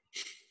wood.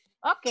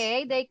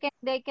 Okay,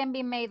 they can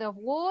be made of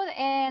wood,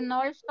 and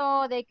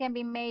also they can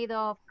be made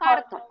of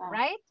carton,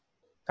 right?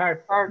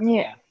 Carton.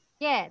 Yeah.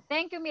 Yeah,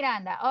 thank you,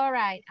 Miranda. All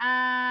right.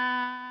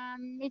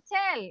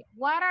 Michelle,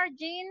 what are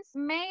jeans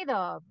made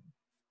of?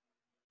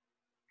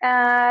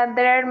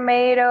 They're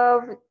made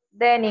of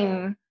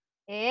denim.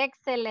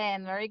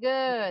 Excellent, very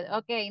good.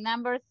 Okay,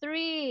 number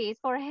 3 is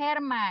for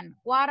Herman.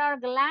 What are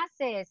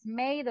glasses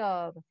made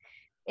of?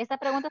 Esta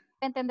pregunta se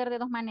puede entender de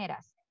dos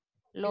maneras.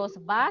 ¿Los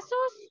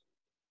vasos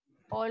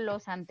o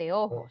los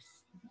anteojos?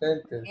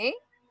 Okay.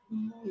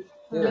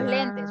 Los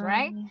lentes,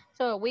 right?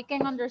 So we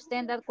can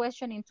understand that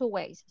question in two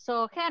ways.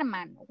 So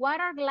Herman,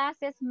 what are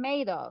glasses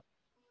made of?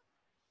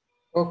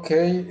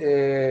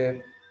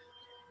 Okay,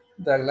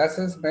 the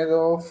glasses made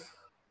of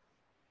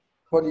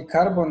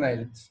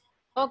polycarbonate.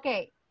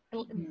 Okay,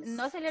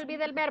 no se le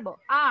olvide el verbo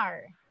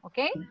are,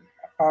 okay?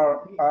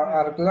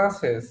 Are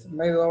glasses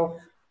made of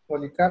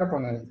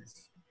polycarbonate.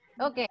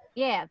 Okay,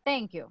 yeah,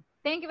 thank you.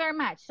 Thank you very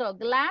much. So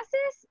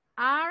glasses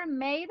are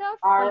made of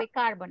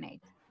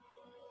polycarbonate.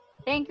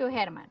 Thank you,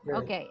 Herman.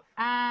 Okay,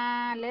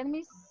 let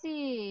me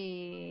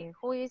see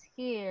who is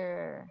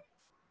here.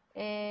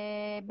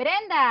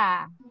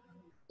 Brenda.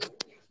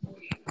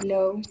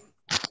 Hello.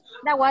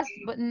 That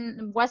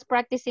was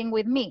practicing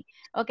with me.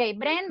 Okay,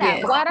 Brenda,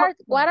 Yes.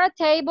 what are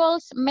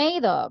tables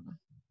made of?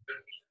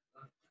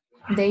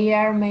 They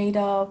are made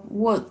of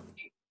wood.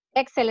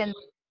 Excellent.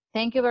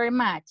 Thank you very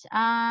much.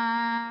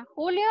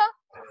 Julio?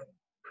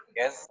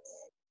 Yes.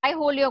 Hi,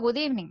 Julio. Good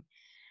evening.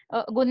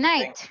 Good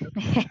night.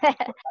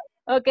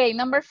 Okay,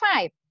 number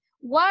 5.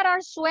 What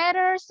are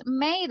sweaters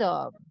made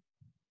of?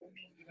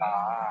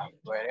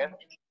 Sweaters,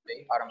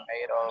 they are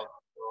made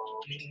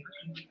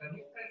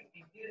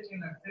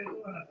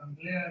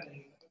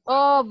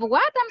Of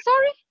what? I'm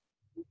sorry?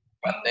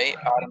 but they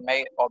are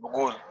made of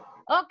wood.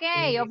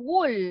 Okay, of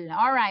wool.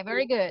 All right,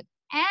 very good.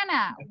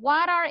 Anna,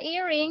 what are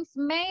earrings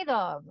made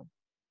of?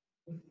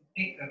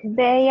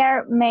 They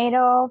are made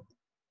of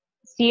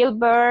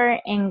silver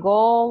and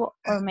gold,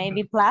 or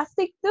maybe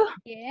plastic too.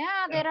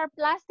 Yeah, there are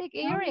plastic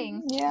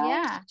earrings.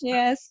 Yeah.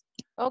 Yes.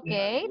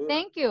 Okay,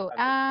 thank you.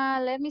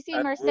 Let me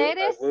see,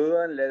 Mercedes.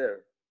 Wood and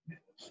leather.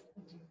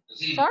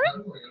 Sorry?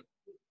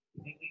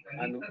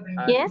 And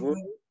Yes. wood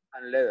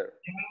and leather.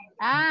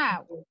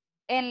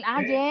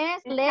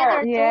 Yes,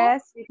 leather too.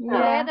 Yes.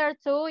 Leather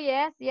too,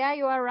 yes. Yeah,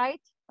 you are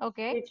right.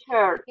 Okay.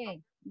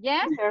 Okay.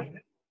 Yes.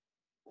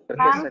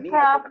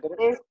 Handcraft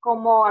es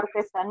como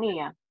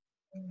artesanía.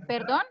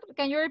 Perdón,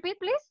 can you repeat,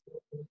 please?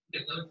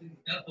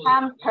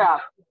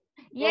 Handcraft.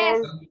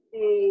 Yes.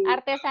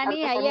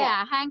 Artesanía,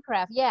 yeah.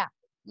 Handcraft, yeah.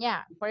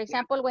 Yeah. For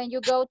example, when you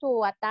go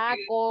to a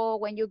taco,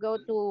 when you go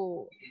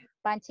to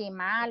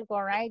Panchimalco,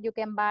 right? You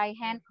can buy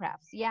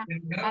handcrafts, yeah.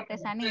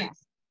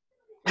 Artesanías.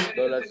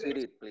 Dollar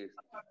City, please.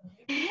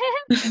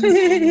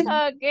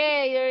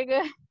 Okay, you're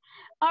good.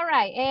 All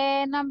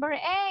right, number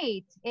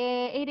 8,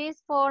 it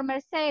is for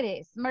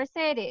Mercedes.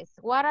 Mercedes,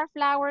 what are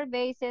flower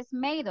vases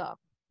made of?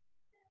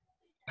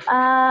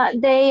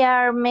 They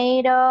are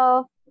made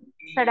of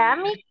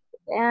ceramic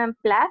and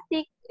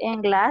plastic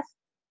and glass.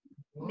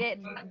 The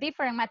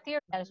different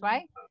materials,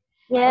 right?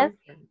 Yes.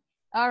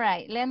 All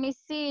right, let me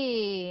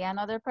see.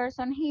 Another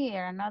person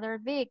here, another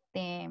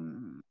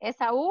victim.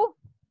 Esaú?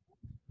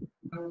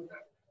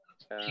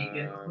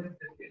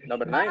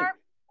 Number 9.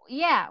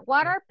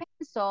 What are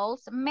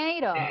pencils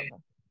made of?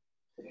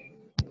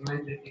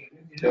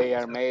 They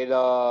are made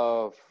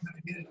of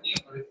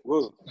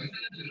wood.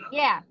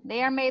 Yeah,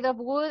 they are made of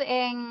wood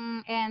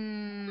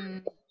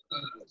and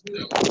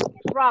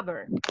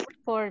Rubber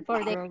for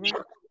the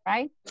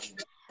right?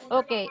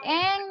 Okay,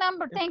 and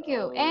thank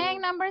you.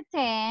 And number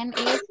 10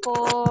 is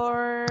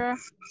for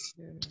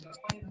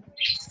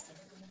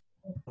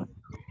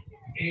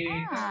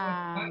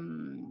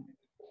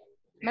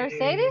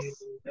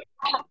Mercedes.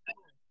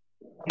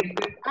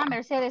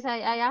 Mercedes,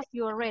 I asked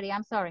you already.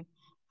 I'm sorry.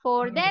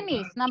 For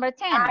Dennis, number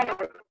 10.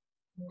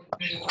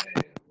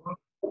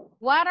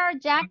 What are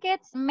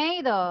jackets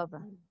made of?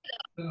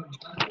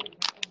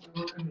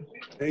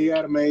 They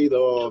are made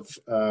of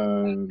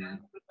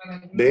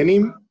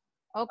denim.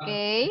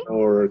 Okay.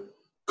 Or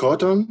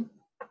cotton.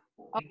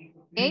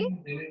 Okay.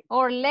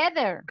 Or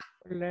leather.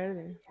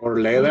 Or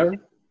leather.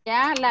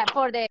 Yeah, like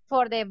for the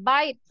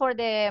bike, for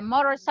the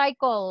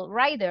motorcycle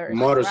riders.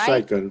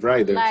 Motorcycle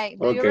riders. Like,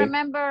 do you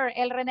remember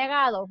El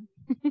Renegado?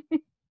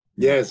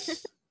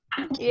 Yes.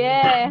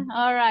 Yeah.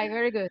 All right.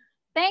 Very good.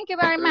 Thank you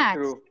very much.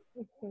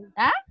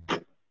 Huh?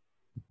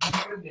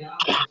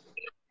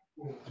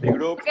 The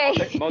group, Okay.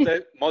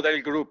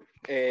 model group.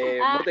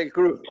 Model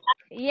group.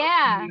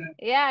 Yeah.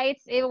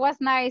 It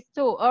was nice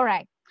too. All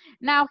right.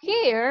 Now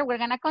here we're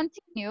gonna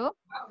continue.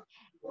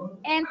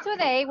 And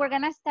today we're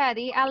going to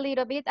study a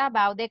little bit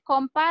about the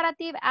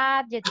comparative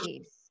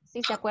adjectives.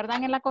 Si se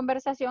acuerdan en la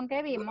conversación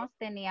que vimos,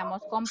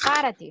 teníamos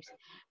comparatives.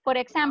 For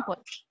example,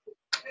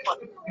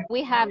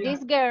 we have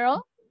this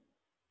girl.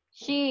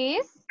 She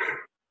is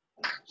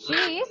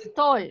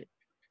tall.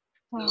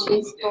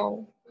 She's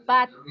tall.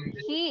 But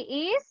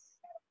he is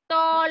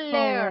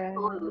taller.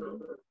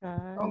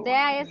 O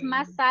sea, es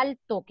más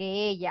alto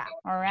que ella.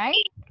 All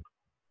right?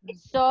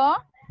 So,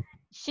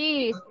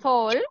 she is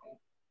tall.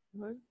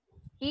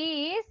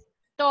 He is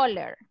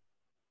taller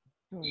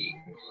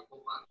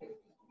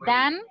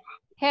than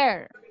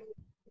her.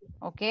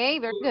 Okay,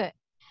 very good.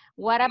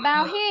 What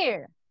about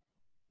here?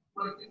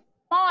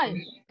 Small,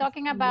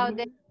 talking about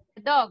the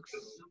dogs.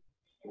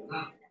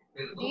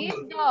 This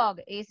dog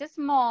is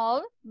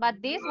small,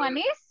 but this one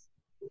is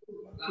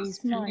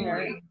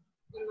Smaller.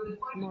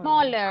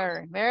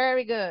 Smaller.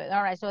 Very good.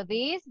 All right, so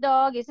this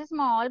dog is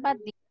small, but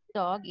this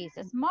dog is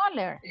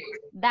smaller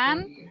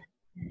than.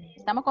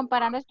 Estamos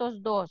comparando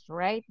estos dos,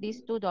 right?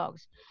 These two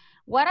dogs.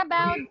 What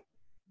about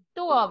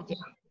two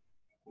objects?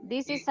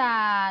 This is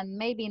a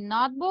maybe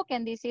notebook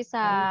and this is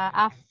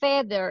a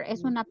feather.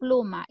 Es una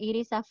pluma. It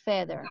is a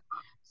feather.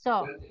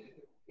 So,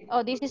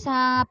 this is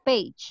a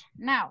page.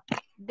 Now,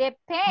 the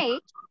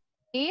page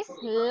is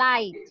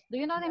light. Do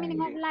you know the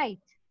meaning of light?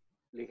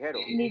 Ligero.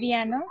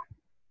 Liviano.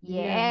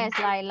 Yes,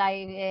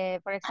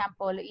 like for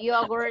example,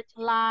 yogurt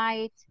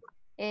light,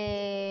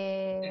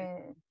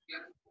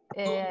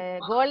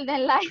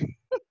 golden light,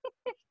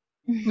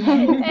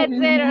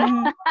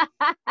 etc.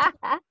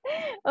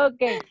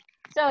 Okay,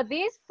 so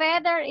this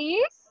feather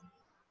is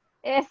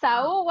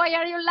Saul. Why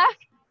are you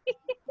laughing?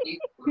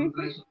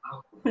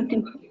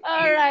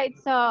 All right,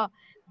 so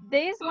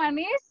this one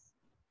is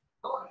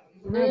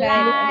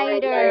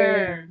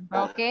lighter.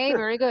 Okay,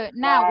 very good.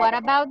 Now, what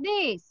about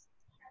this?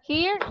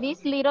 Here,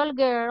 this little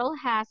girl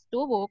has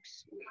two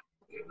books,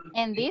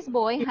 and this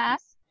boy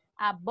has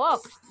a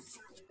box.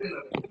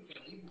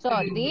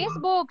 So these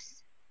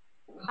books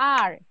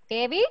are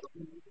heavy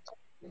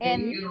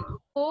and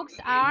books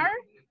are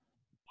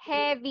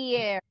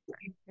heavier.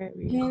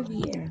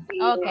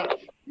 Okay.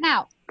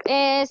 Now,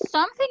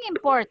 something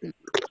important,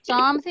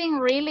 something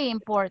really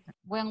important.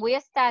 When we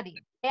study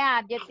the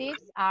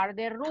adjectives are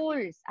the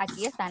rules.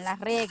 Aquí están las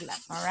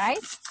reglas, all right?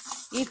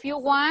 If you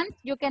want,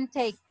 you can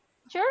take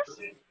pictures,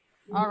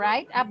 all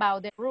right,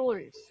 about the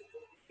rules.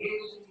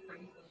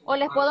 O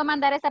les puedo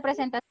mandar esta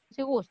presentación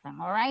si gustan,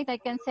 all right? I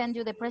can send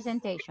you the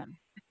presentation,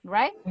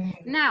 right?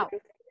 Now,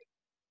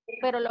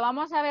 pero lo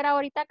vamos a ver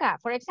ahorita acá.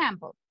 For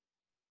example,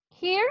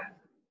 here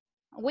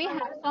we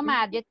have some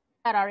adjectives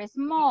that are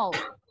small.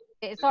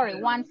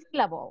 One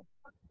syllable.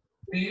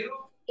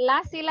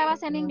 Las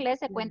sílabas en inglés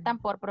se cuentan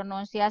por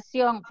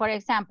pronunciación. For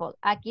example,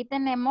 aquí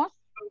tenemos,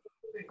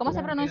 ¿cómo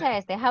se pronuncia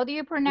este? How do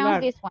you pronounce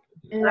this one?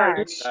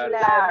 Large.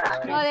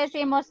 No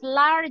decimos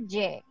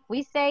large,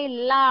 we say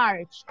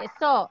large.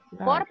 So,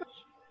 por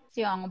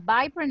pronunciación,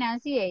 by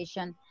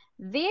pronunciation,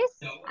 this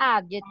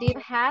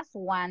adjective has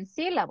one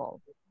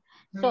syllable.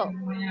 So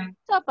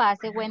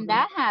pase, when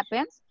that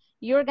happens,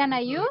 you're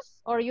gonna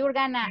use or you're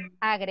gonna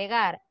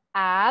agregar,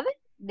 add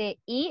the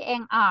E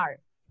and R.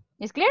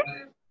 Is clear?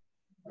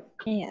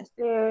 Yes.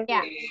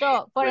 Yeah,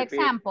 so for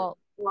example,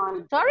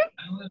 sorry?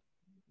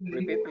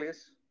 Repeat,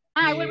 please.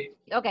 I will,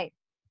 okay.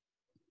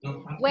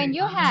 When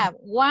you have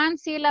one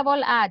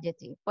syllable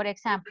adjective, for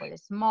example,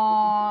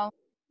 small,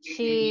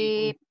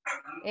 cheap,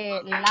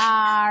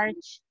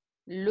 large,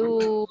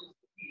 look,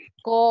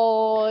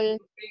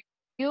 cold,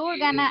 you're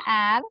gonna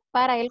add,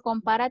 para el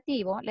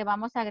comparativo, le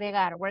vamos a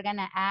agregar, we're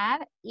gonna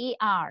add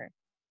ER.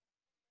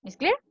 Is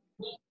clear?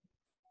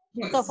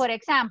 Yes. So for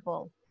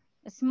example,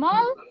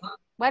 small,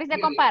 what is the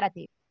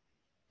comparative?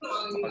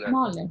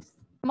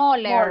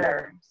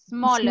 Smaller.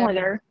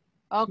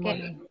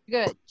 Okay,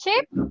 good.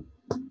 Cheap?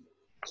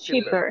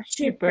 Cheaper.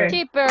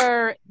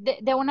 Cheaper.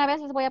 De una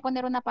vez les voy a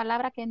poner una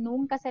palabra que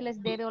nunca se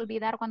les debe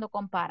olvidar cuando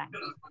comparan.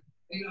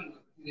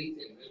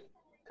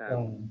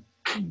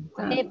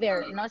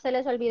 Never, no se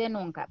les olvide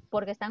nunca,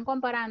 porque están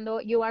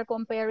comparando, you are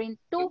comparing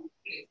to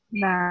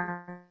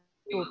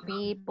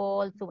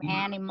people, to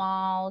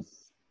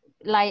animals,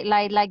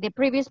 like the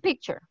previous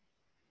picture.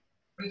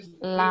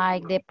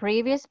 Like the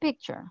previous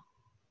picture,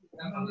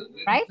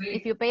 right?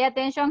 If you pay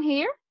attention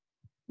here,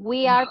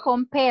 we are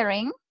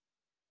comparing,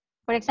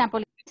 for example,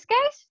 in this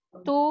case,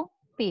 two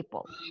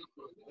people.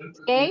 In this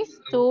case,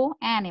 two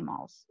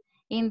animals.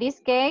 In this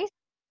case,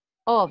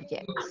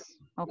 objects,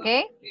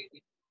 okay?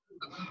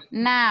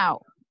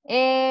 Now,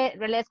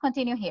 let's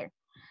continue here.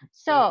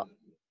 So,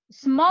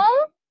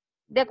 small,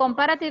 the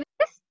comparative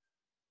is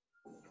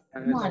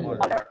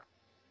smaller.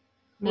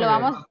 Le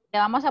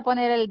vamos a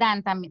poner el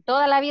than también.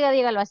 Toda la vida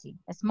dígalo así.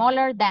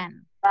 Smaller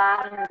than.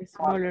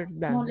 Smaller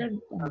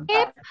than.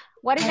 Cheap.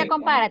 What is the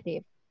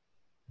comparative?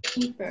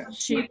 Cheaper.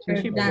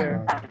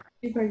 Cheaper.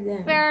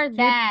 Cheaper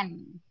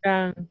than.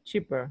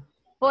 Cheaper.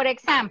 Por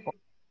ejemplo,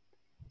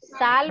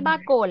 salva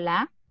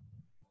cola.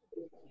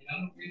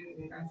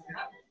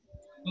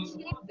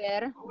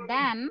 Cheaper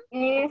than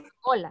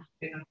cola.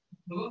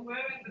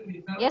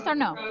 Yes or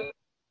no?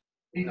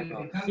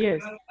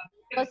 Yes.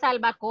 So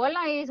salva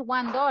cola is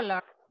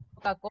 $1.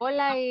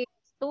 Coca-Cola is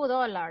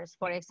 $2,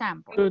 for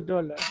example.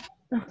 $2.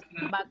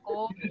 Salva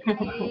cola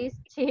is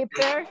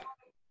cheaper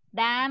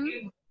than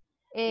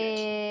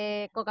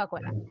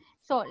Coca-Cola.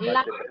 So,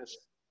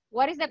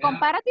 what is the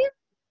comparative?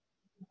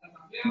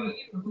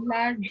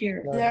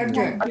 Larger.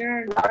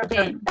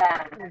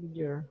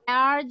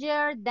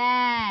 Larger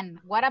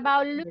than. What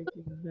about Looser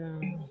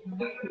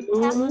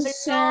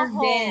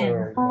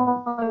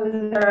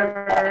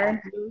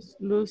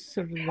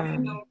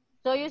than.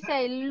 So you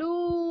say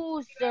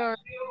loser,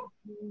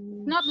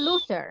 not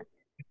loser.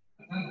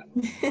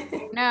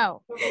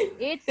 No,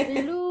 it's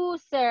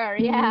loser.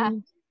 Yeah,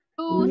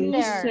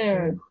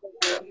 loser.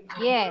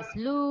 Yes,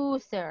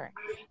 loser.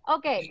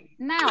 Okay,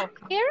 now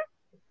here,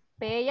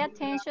 pay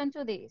attention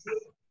to this.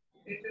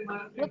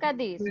 Look at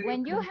this.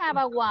 When you have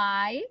a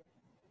Y,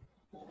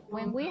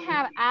 when we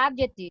have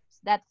adjectives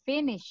that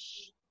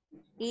finish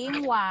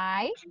in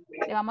Y,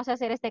 le vamos a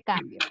hacer este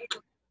cambio.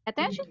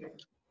 Attention.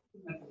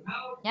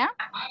 Yeah?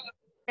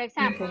 For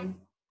example,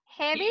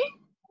 heavy,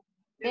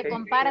 the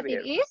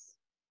comparative is?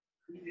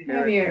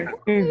 Heavier.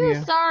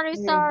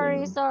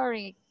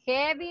 Sorry.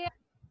 Heavier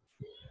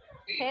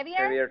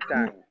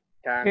than.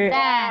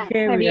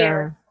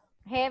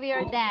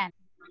 Heavier than.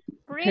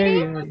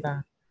 Prettier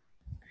than.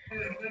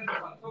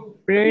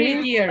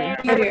 Prettier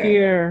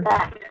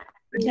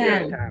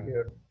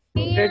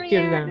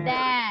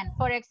than.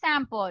 For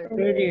example,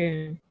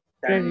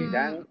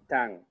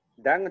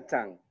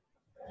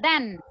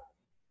 Dan.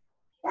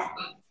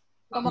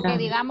 Como que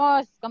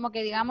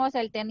digamos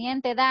el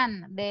teniente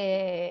Dan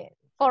de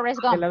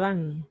Forrest Gump. De la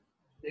Dan.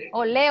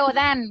 O Leo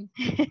Dan.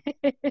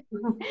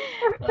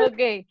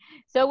 Okay,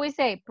 so we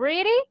say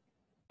pretty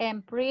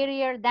and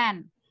prettier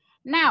than.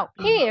 Now,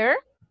 here,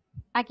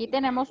 aquí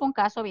tenemos un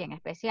caso bien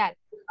especial.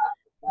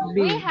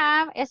 We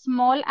have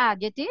small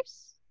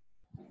adjectives,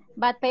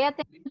 but pay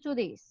attention to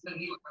this.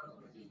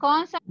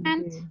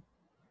 Consonant,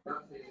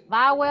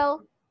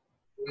 vowel,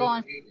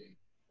 consonant.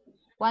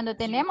 Cuando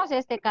tenemos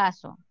este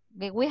caso,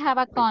 we have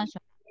a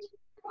consonant,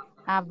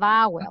 a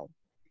vowel,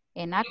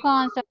 and a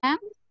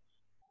consonant,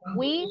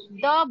 we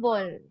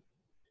double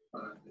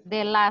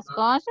the last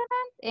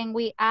consonant and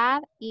we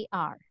add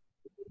ER.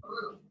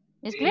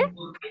 ¿Es clear?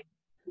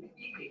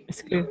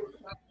 Es clear.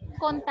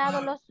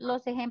 Contado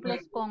los ejemplos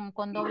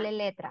con doble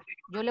letra.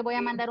 Yo le voy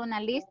a mandar una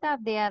lista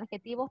de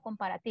adjetivos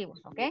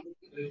comparativos, ¿ok?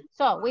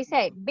 So, we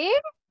say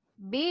big,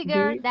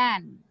 bigger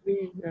than.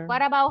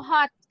 What about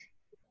hot?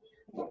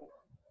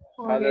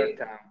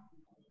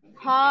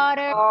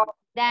 Hotter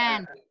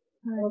than.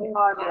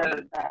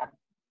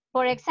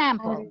 For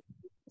example,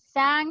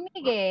 San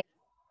Miguel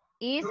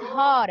is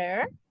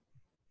hotter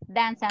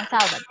than San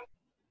Salvador.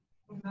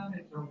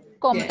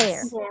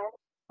 Compare.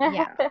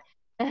 Yeah.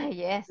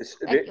 Yes.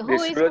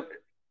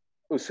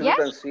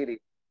 Usulután City.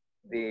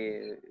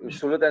 The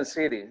Usulután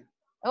City.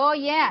 Oh,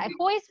 yeah.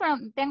 Who is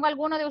from? ¿Tengo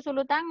alguno de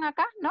Usulután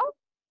acá? No?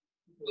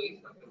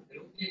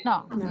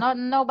 No,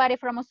 nobody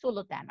from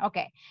Usulután.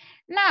 Okay.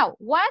 Now,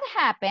 what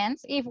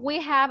happens if we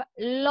have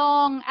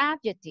long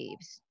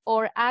adjectives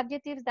or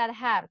adjectives that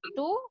have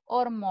 2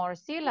 or more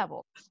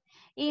syllables?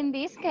 In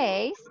this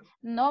case,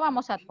 no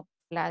vamos a tocar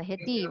el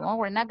adjetivo.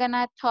 We're not going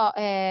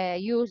to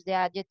use the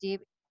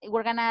adjective.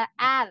 We're going to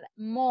add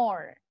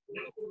more.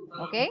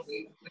 Okay?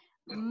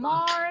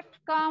 More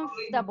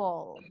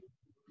comfortable.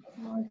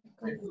 More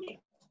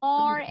comfortable.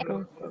 Or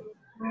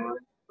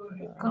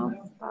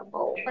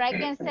I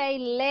can say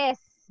less,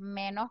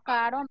 menos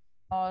caro,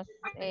 menos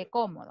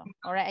cómodo.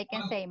 Or I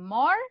can say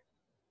more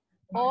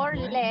or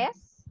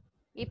less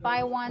if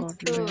I want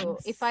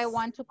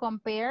to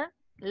compare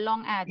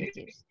long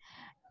adjectives.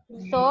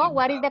 So,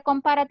 what is the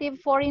comparative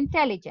for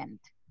intelligent?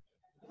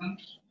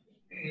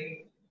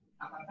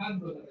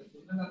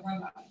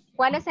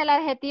 ¿Cuál es el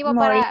adjetivo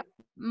para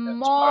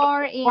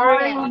more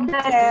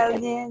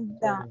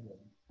intelligent?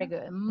 Very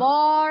good.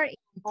 More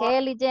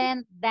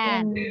intelligent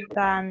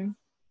than.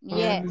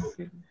 Yes.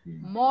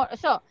 More.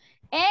 So,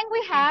 and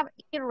we have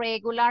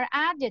irregular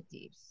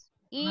adjectives.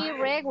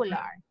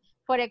 Irregular.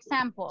 For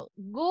example,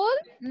 good,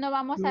 no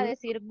vamos a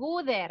decir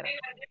gooder.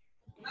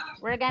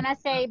 We're gonna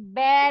say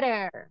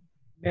better.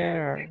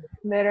 Better.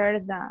 Better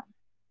than.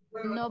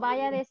 No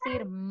vaya a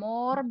decir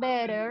more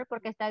better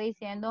porque está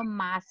diciendo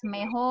más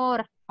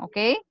mejor.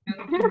 Okay?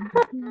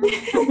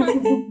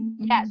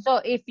 Yeah, so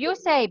if you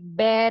say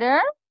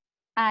better,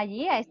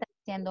 allí está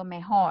diciendo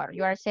mejor.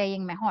 You are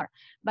saying mejor.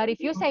 But if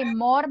you say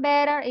more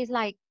better, it's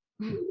like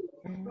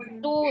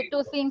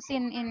two things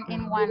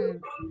in one.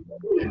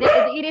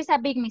 It is a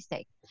big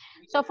mistake.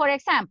 So for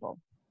example,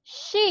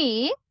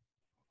 she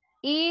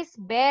is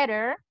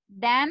better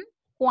than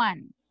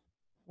Juan.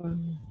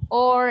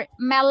 Or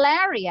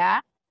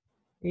malaria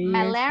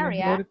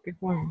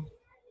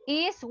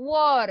is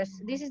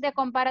worse. This is the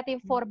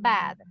comparative for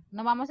bad.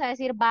 No vamos a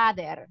decir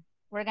badder.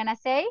 We're gonna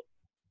say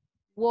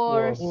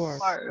worse.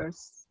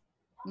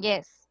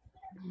 Yes.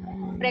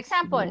 For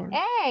example,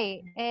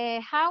 hey,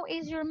 how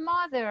is your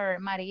mother,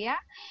 Maria?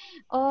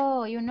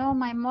 Oh, you know,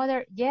 my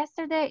mother,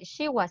 yesterday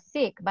she was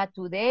sick, but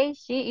today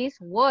she is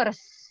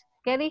worse.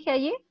 ¿Qué dije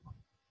allí?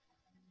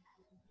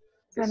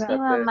 Mi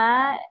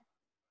mamá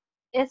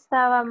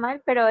estaba mal,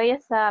 pero ella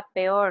estaba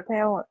peor.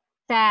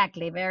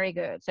 Exactly, very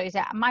good. So you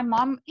say, my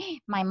mom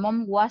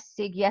was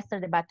sick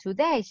yesterday, but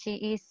today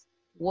she is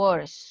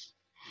worse.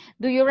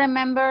 Do you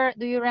remember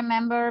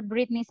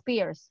Britney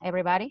Spears,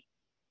 everybody?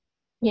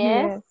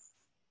 Yes.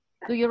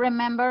 Do you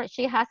remember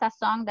she has a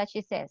song that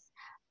she says,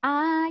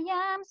 I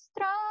am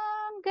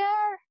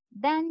stronger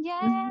than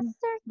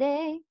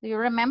yesterday. Do you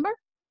remember?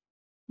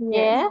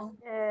 Yes.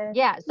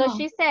 Yeah, so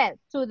she said,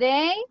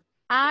 today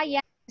I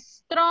am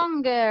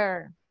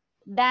stronger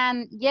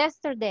than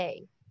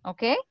yesterday.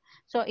 Okay?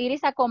 So it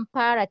is a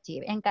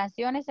comparative. En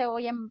canciones se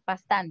oyen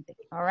bastante.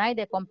 All right,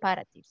 the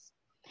comparatives.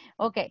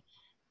 Okay.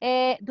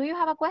 Do you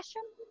have a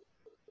question?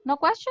 No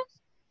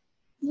questions?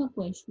 No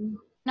question.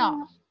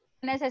 No.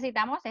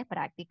 Necesitamos es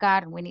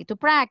practicar. We need to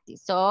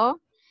practice. So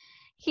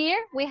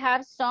here we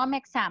have some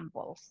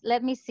examples.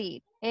 Let me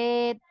see.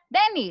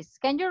 Dennis,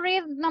 can you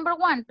read number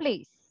 1,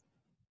 please?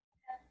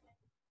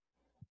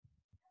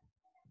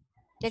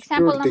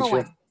 Example number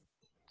 1.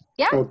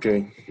 Yeah?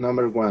 Okay,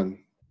 number 1.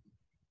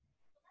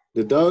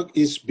 The dog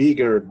is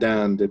bigger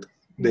than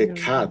the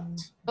cat.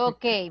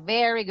 Okay,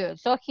 very good.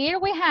 So here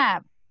we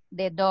have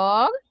the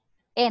dog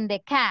and the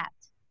cat.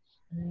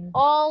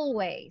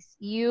 Always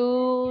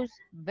use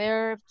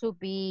verb to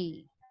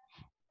be.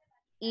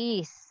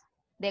 Is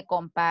the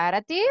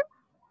comparative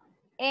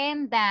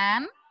and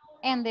than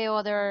and the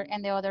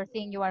other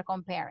thing you are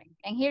comparing.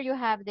 And here you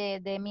have the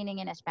meaning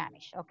in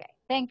Spanish. Okay,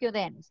 thank you,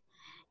 Dennis.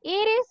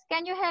 Iris,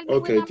 can you help me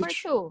with number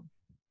 2?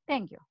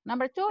 Thank you.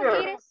 Number 2,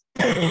 Iris.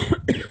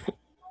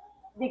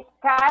 The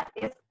cat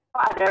is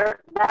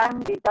fatter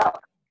than the dog.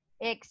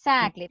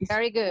 Exactly,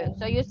 very good.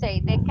 So you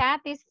say the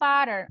cat is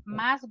fatter,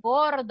 más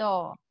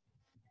gordo,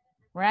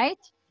 right?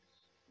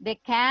 The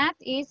cat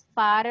is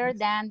fatter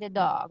than the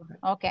dog.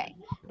 Okay.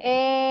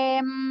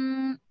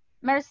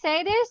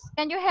 Mercedes,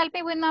 can you help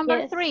me with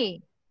number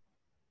 3?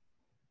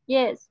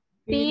 Yes.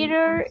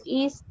 Peter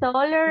is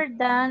taller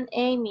than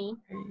Amy.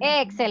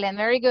 Excellent,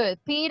 very good.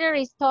 Peter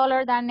is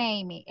taller than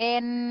Amy.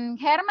 And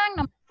Herman,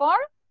 number 4?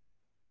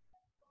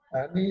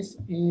 Alice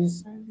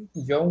is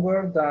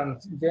younger than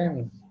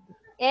James.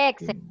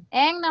 Excellent.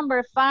 And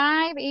number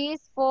 5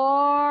 is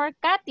for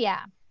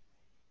Katia.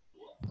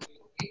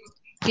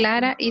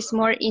 Clara is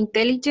more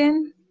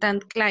intelligent than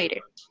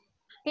Claire.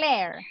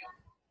 Claire.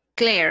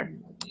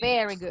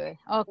 Very good.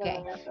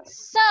 Okay.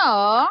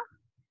 So,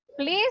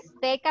 please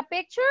take a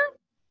picture.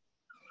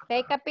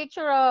 Take a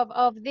picture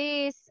of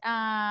this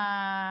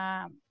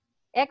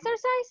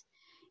exercise.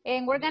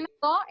 And we're going to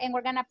go and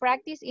we're going to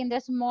practice in the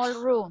small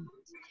room.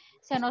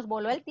 Se nos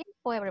voló el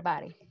tiempo,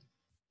 everybody.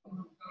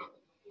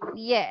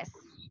 Yes.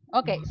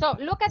 Okay, so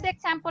look at the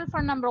example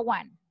for number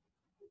 1.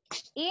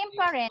 In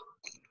parentheses,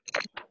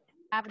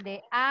 have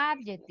the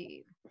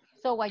adjective.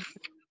 So what you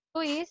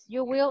do is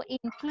you will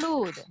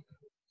include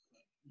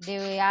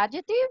the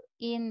adjective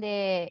in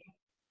the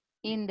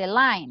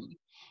line.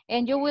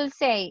 And you will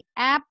say,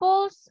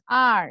 apples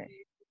are.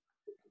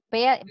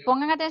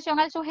 Pongan atención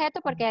al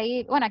sujeto porque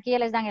ahí, bueno, aquí ya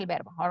les dan el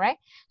verbo, all right?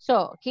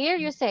 So here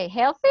you say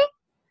healthy.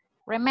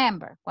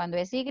 Remember, cuando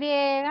es Y,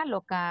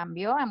 lo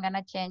cambio. I'm going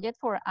to change it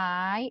for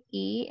I,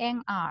 E,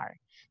 and R.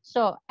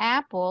 So,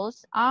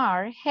 apples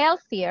are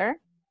healthier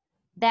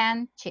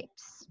than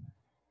chips.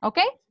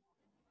 Okay?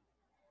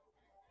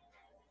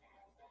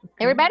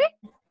 Everybody?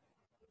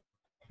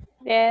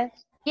 Yes.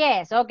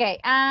 Yes, okay.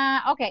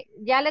 Okay,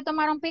 ¿ya le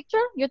tomaron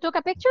picture? You took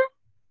a picture?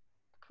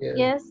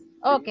 Yes.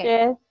 Okay.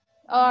 Yes.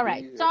 All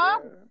right,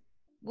 so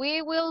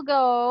we will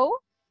go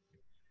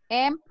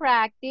and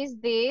practice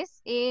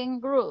this in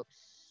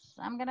groups.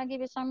 I'm gonna give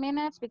you some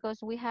minutes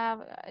because we have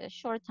a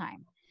short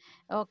time.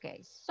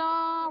 Okay,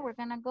 so we're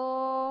gonna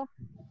go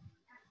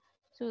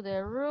to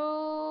the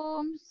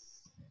rooms.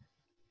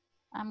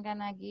 I'm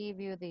gonna give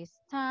you this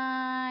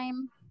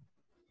time.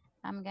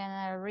 I'm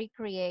gonna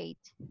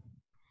recreate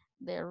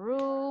the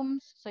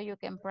rooms so you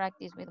can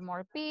practice with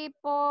more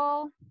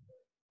people.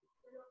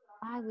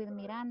 With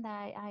Miranda,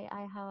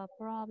 I have a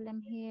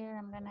problem here.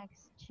 I'm gonna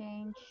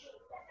exchange,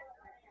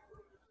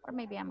 or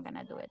maybe I'm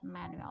gonna do it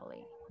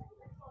manually.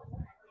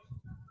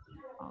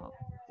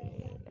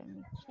 Okay, let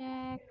me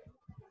check.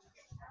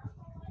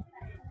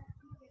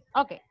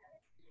 Okay,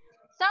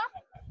 so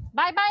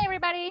bye-bye,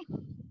 everybody.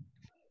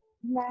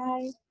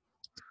 Bye.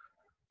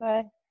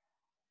 Bye.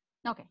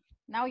 Okay,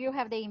 now you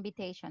have the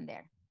invitation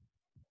there.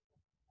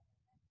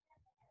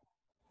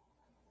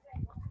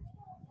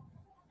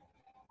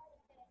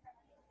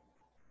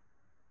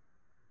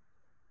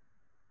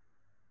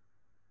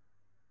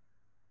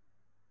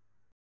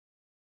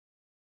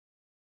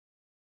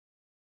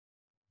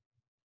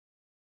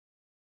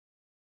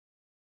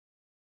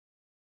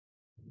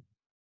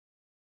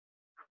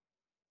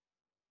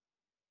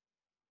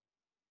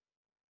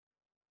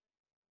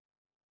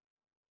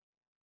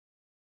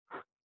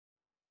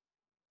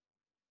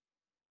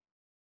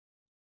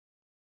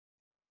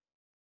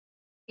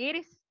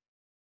 Iris.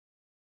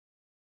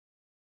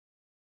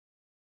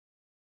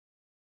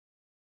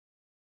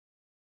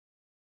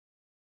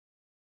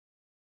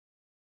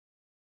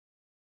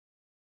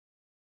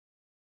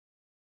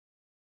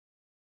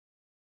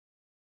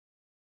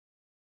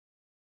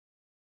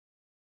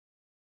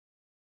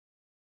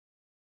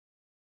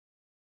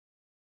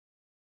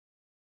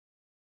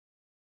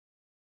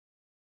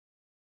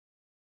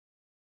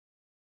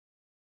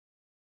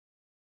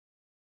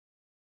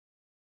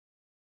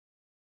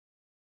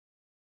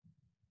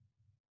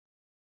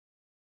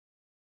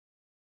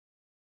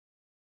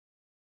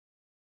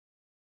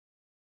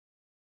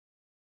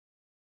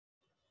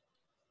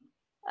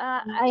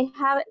 I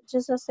have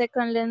just a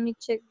second. Let me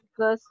check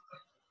because.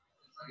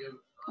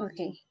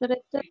 Okay.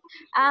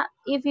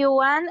 If you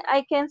want,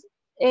 I can.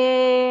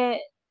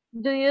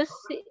 Do you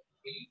see?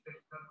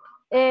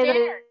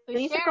 To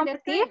Dice share the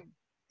compartir. screen.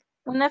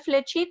 Una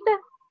flechita.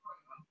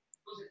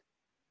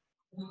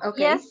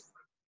 Okay. Yes.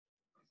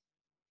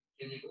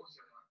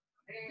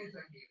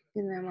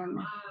 Give me a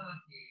moment.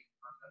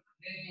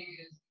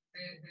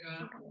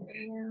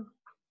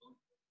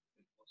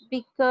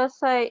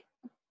 Because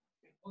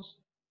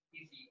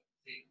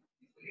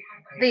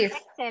This.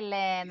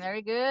 Excellent,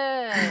 very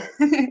good.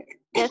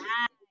 Yes.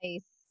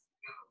 Nice.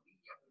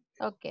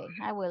 Okay,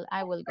 I will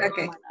go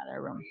Okay. to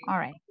another room. All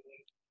right.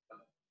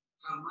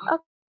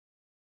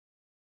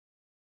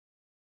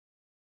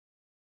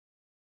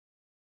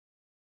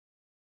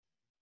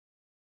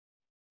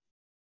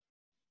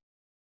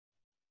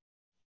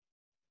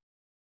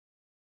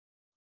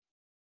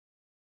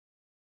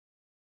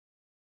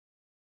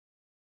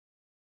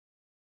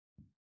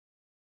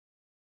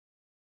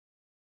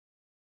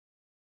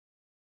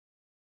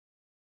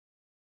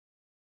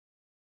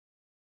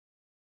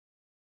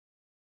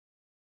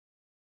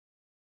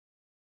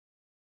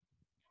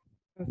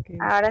 Okay.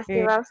 Ahora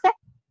sí va usted.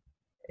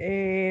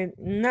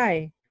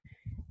 Nine.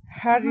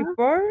 Harry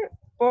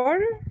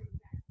Potter.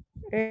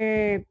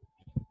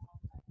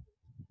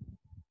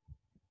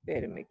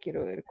 Espérame,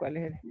 quiero ver cuál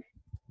es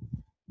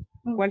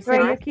 ¿Cuál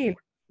sería aquí?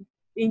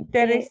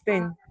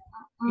 Interesting.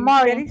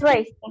 More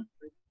interesting.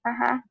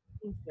 Ajá.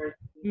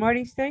 More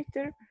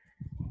interesting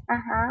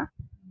Ajá.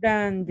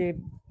 than the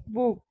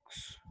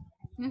books.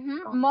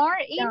 More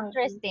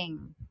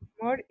interesting.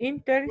 More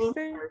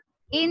interesting.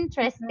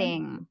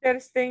 Interesting.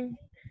 Interesting.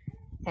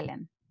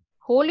 Excellent.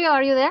 Julio,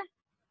 are you there?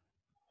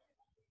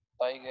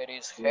 Tiger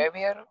is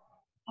heavier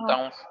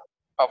than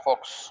a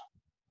fox.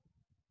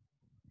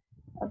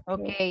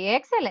 Okay,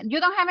 excellent. You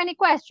don't have any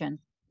questions?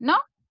 No?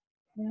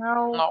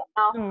 No.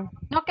 No.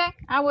 Okay,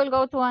 I will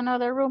go to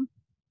another room.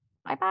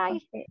 Bye-bye.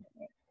 Okay.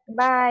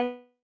 Bye.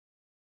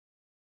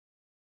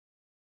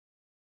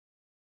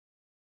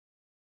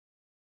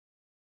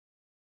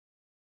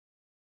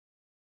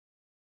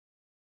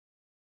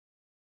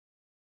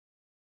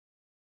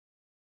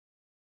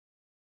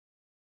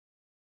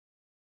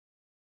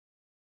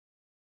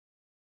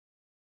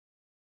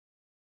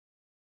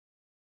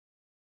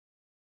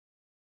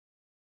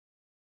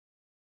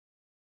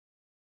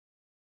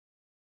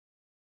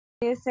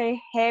 You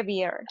say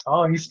heavier.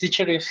 Oh, his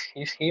teacher is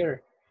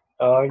here.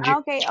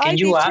 Okay. Can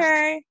you ask?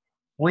 Teacher.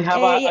 We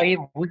have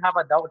we have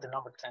a doubt. The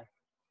number 10.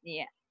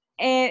 Yeah.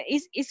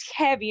 It's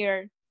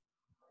heavier.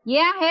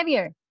 Yeah,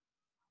 heavier.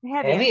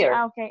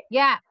 Heavier. Okay.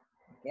 Yeah.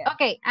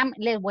 Okay,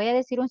 les voy a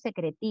decir un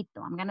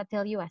secretito. I'm going to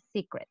tell you a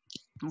secret.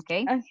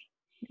 Okay?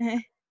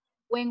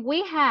 When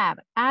we have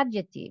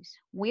adjectives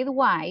with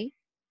Y,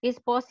 it's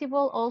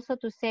possible also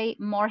to say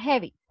more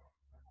heavy.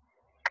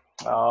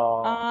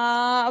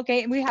 Oh.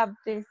 Okay. We have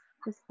this.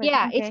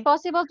 Yeah, okay. it's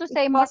possible to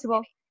say more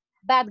heavy,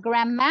 but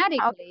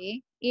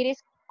grammatically, it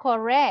is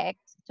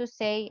correct to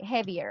say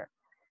heavier.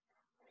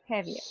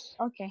 Heavier.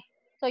 Okay.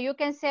 So you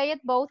can say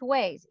it both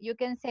ways. You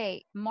can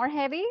say more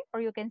heavy or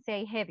you can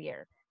say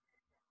heavier.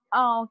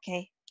 Oh,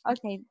 okay.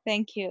 Okay,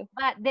 thank you.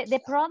 But the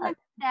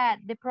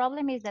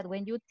problem is that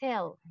when you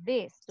tell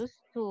this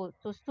to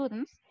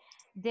students,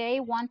 they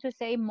want to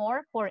say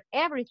more for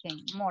everything,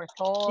 more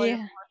toy, Yeah.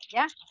 more,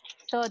 yeah.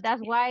 So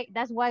that's why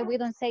we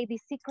don't say the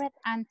secret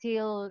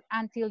until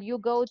you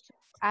go to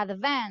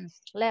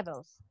advanced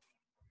levels.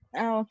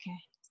 Oh, okay.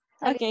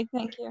 So Okay,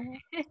 thank you.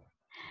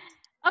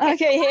 okay.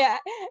 Okay, yeah.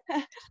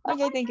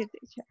 Okay, thank you,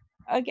 teacher.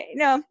 Okay,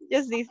 no,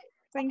 just this.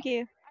 Thank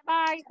you.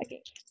 Bye.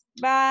 Okay,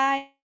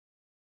 bye.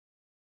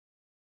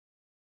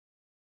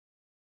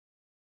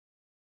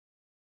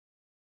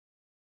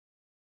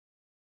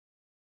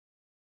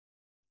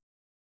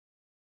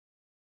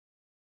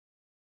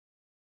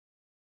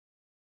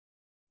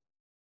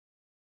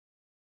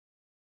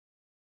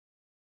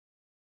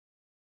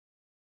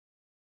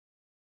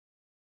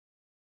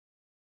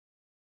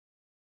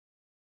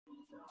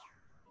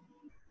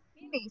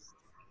 Finish.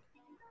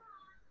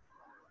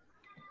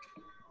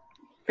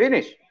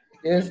 Finish.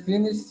 Yes,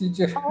 finish,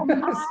 teacher. Oh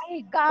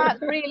my God,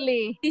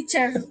 really?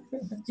 Teacher,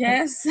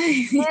 yes.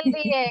 Well,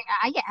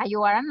 yeah,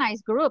 you are a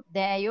nice group.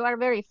 There, you are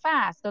very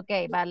fast.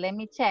 Okay, but let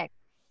me check.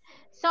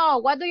 So,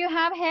 what do you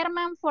have,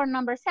 Herman, for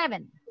number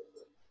 7?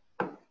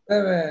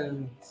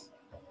 7.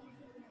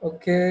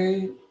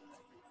 Okay.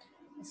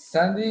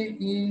 Sandy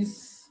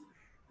is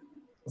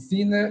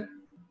thinner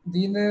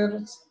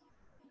Thinner.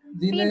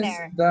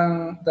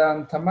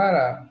 than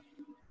Tamara.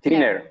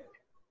 Thinner.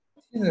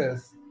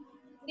 Thinners.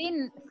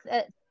 Thin,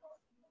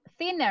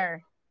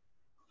 thinner.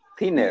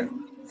 Thinner.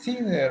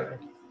 Thinner.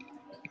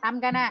 I'm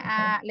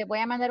gonna, le voy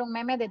a mandar un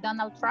meme de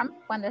Donald Trump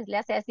cuando le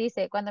hace así,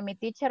 dice, cuando mi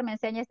teacher me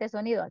enseña este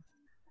sonido.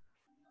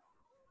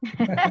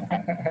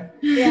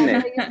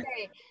 Yeah,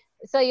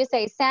 so you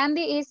say,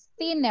 Sandy is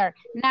thinner.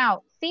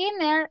 Now,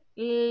 thinner,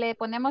 le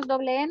ponemos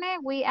doble N,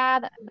 we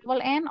add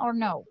double N or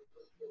no?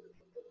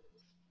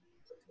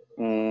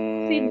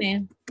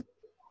 Thinner.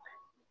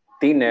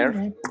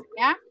 Thinner.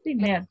 Yeah,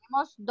 Thinner. le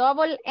ponemos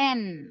double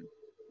N.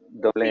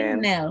 Double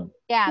N. Thinner.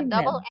 Yeah, Thinner.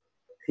 double N.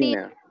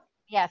 Thinner.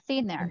 Yeah,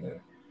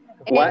 thinner.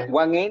 Okay.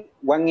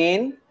 One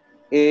N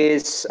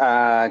is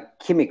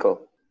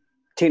chemical.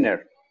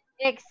 Thinner.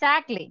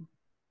 Exactly.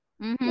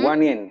 Mm-hmm.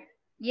 One N.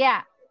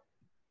 Yeah.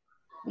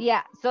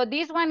 Yeah. So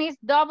this one is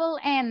double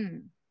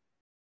N.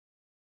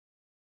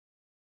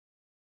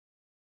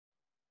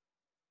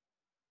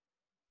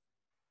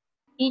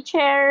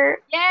 Teacher.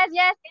 Yes,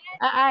 yes.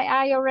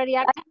 I already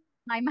activated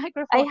my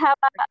microphone.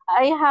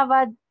 I have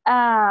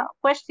a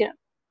question.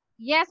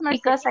 Yes,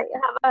 Mercedes. Because I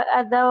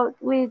have a doubt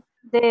with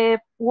the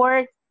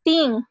word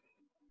thin.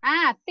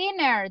 Ah,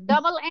 thinner,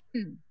 double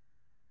N.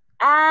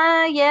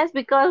 Ah, yes,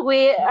 because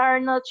we are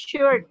not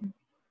sure.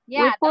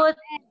 Yeah, we put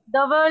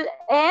double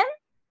N,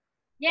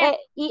 yes.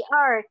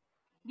 E-R.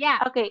 Yeah.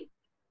 Okay.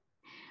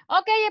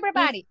 Okay,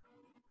 everybody.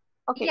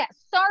 Okay. Yeah,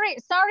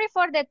 sorry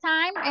for the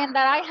time and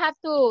that I have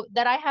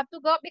to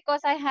go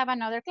because I have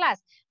another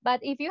class. But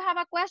if you have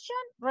a question,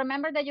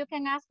 remember that you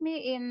can ask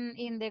me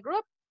in the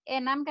group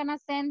and I'm gonna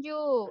send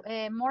you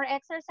more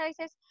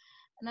exercises.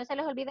 No se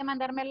les olvide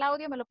mandarme el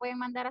audio, me lo pueden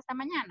mandar hasta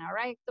mañana, all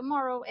right?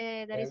 Tomorrow,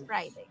 that is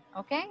Friday,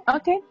 okay?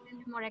 Okay.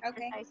 Send you more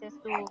exercises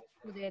to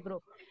the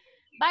group.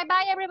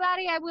 Bye-bye,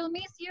 everybody. I will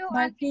miss you.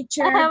 Bye,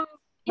 teacher. Bye.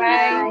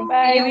 Bye.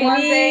 Good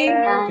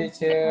evening.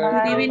 Teacher.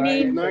 Good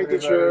evening. Good night, everybody.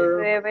 teacher.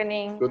 Good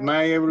evening. Good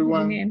night,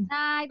 everyone.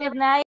 Night, Good night.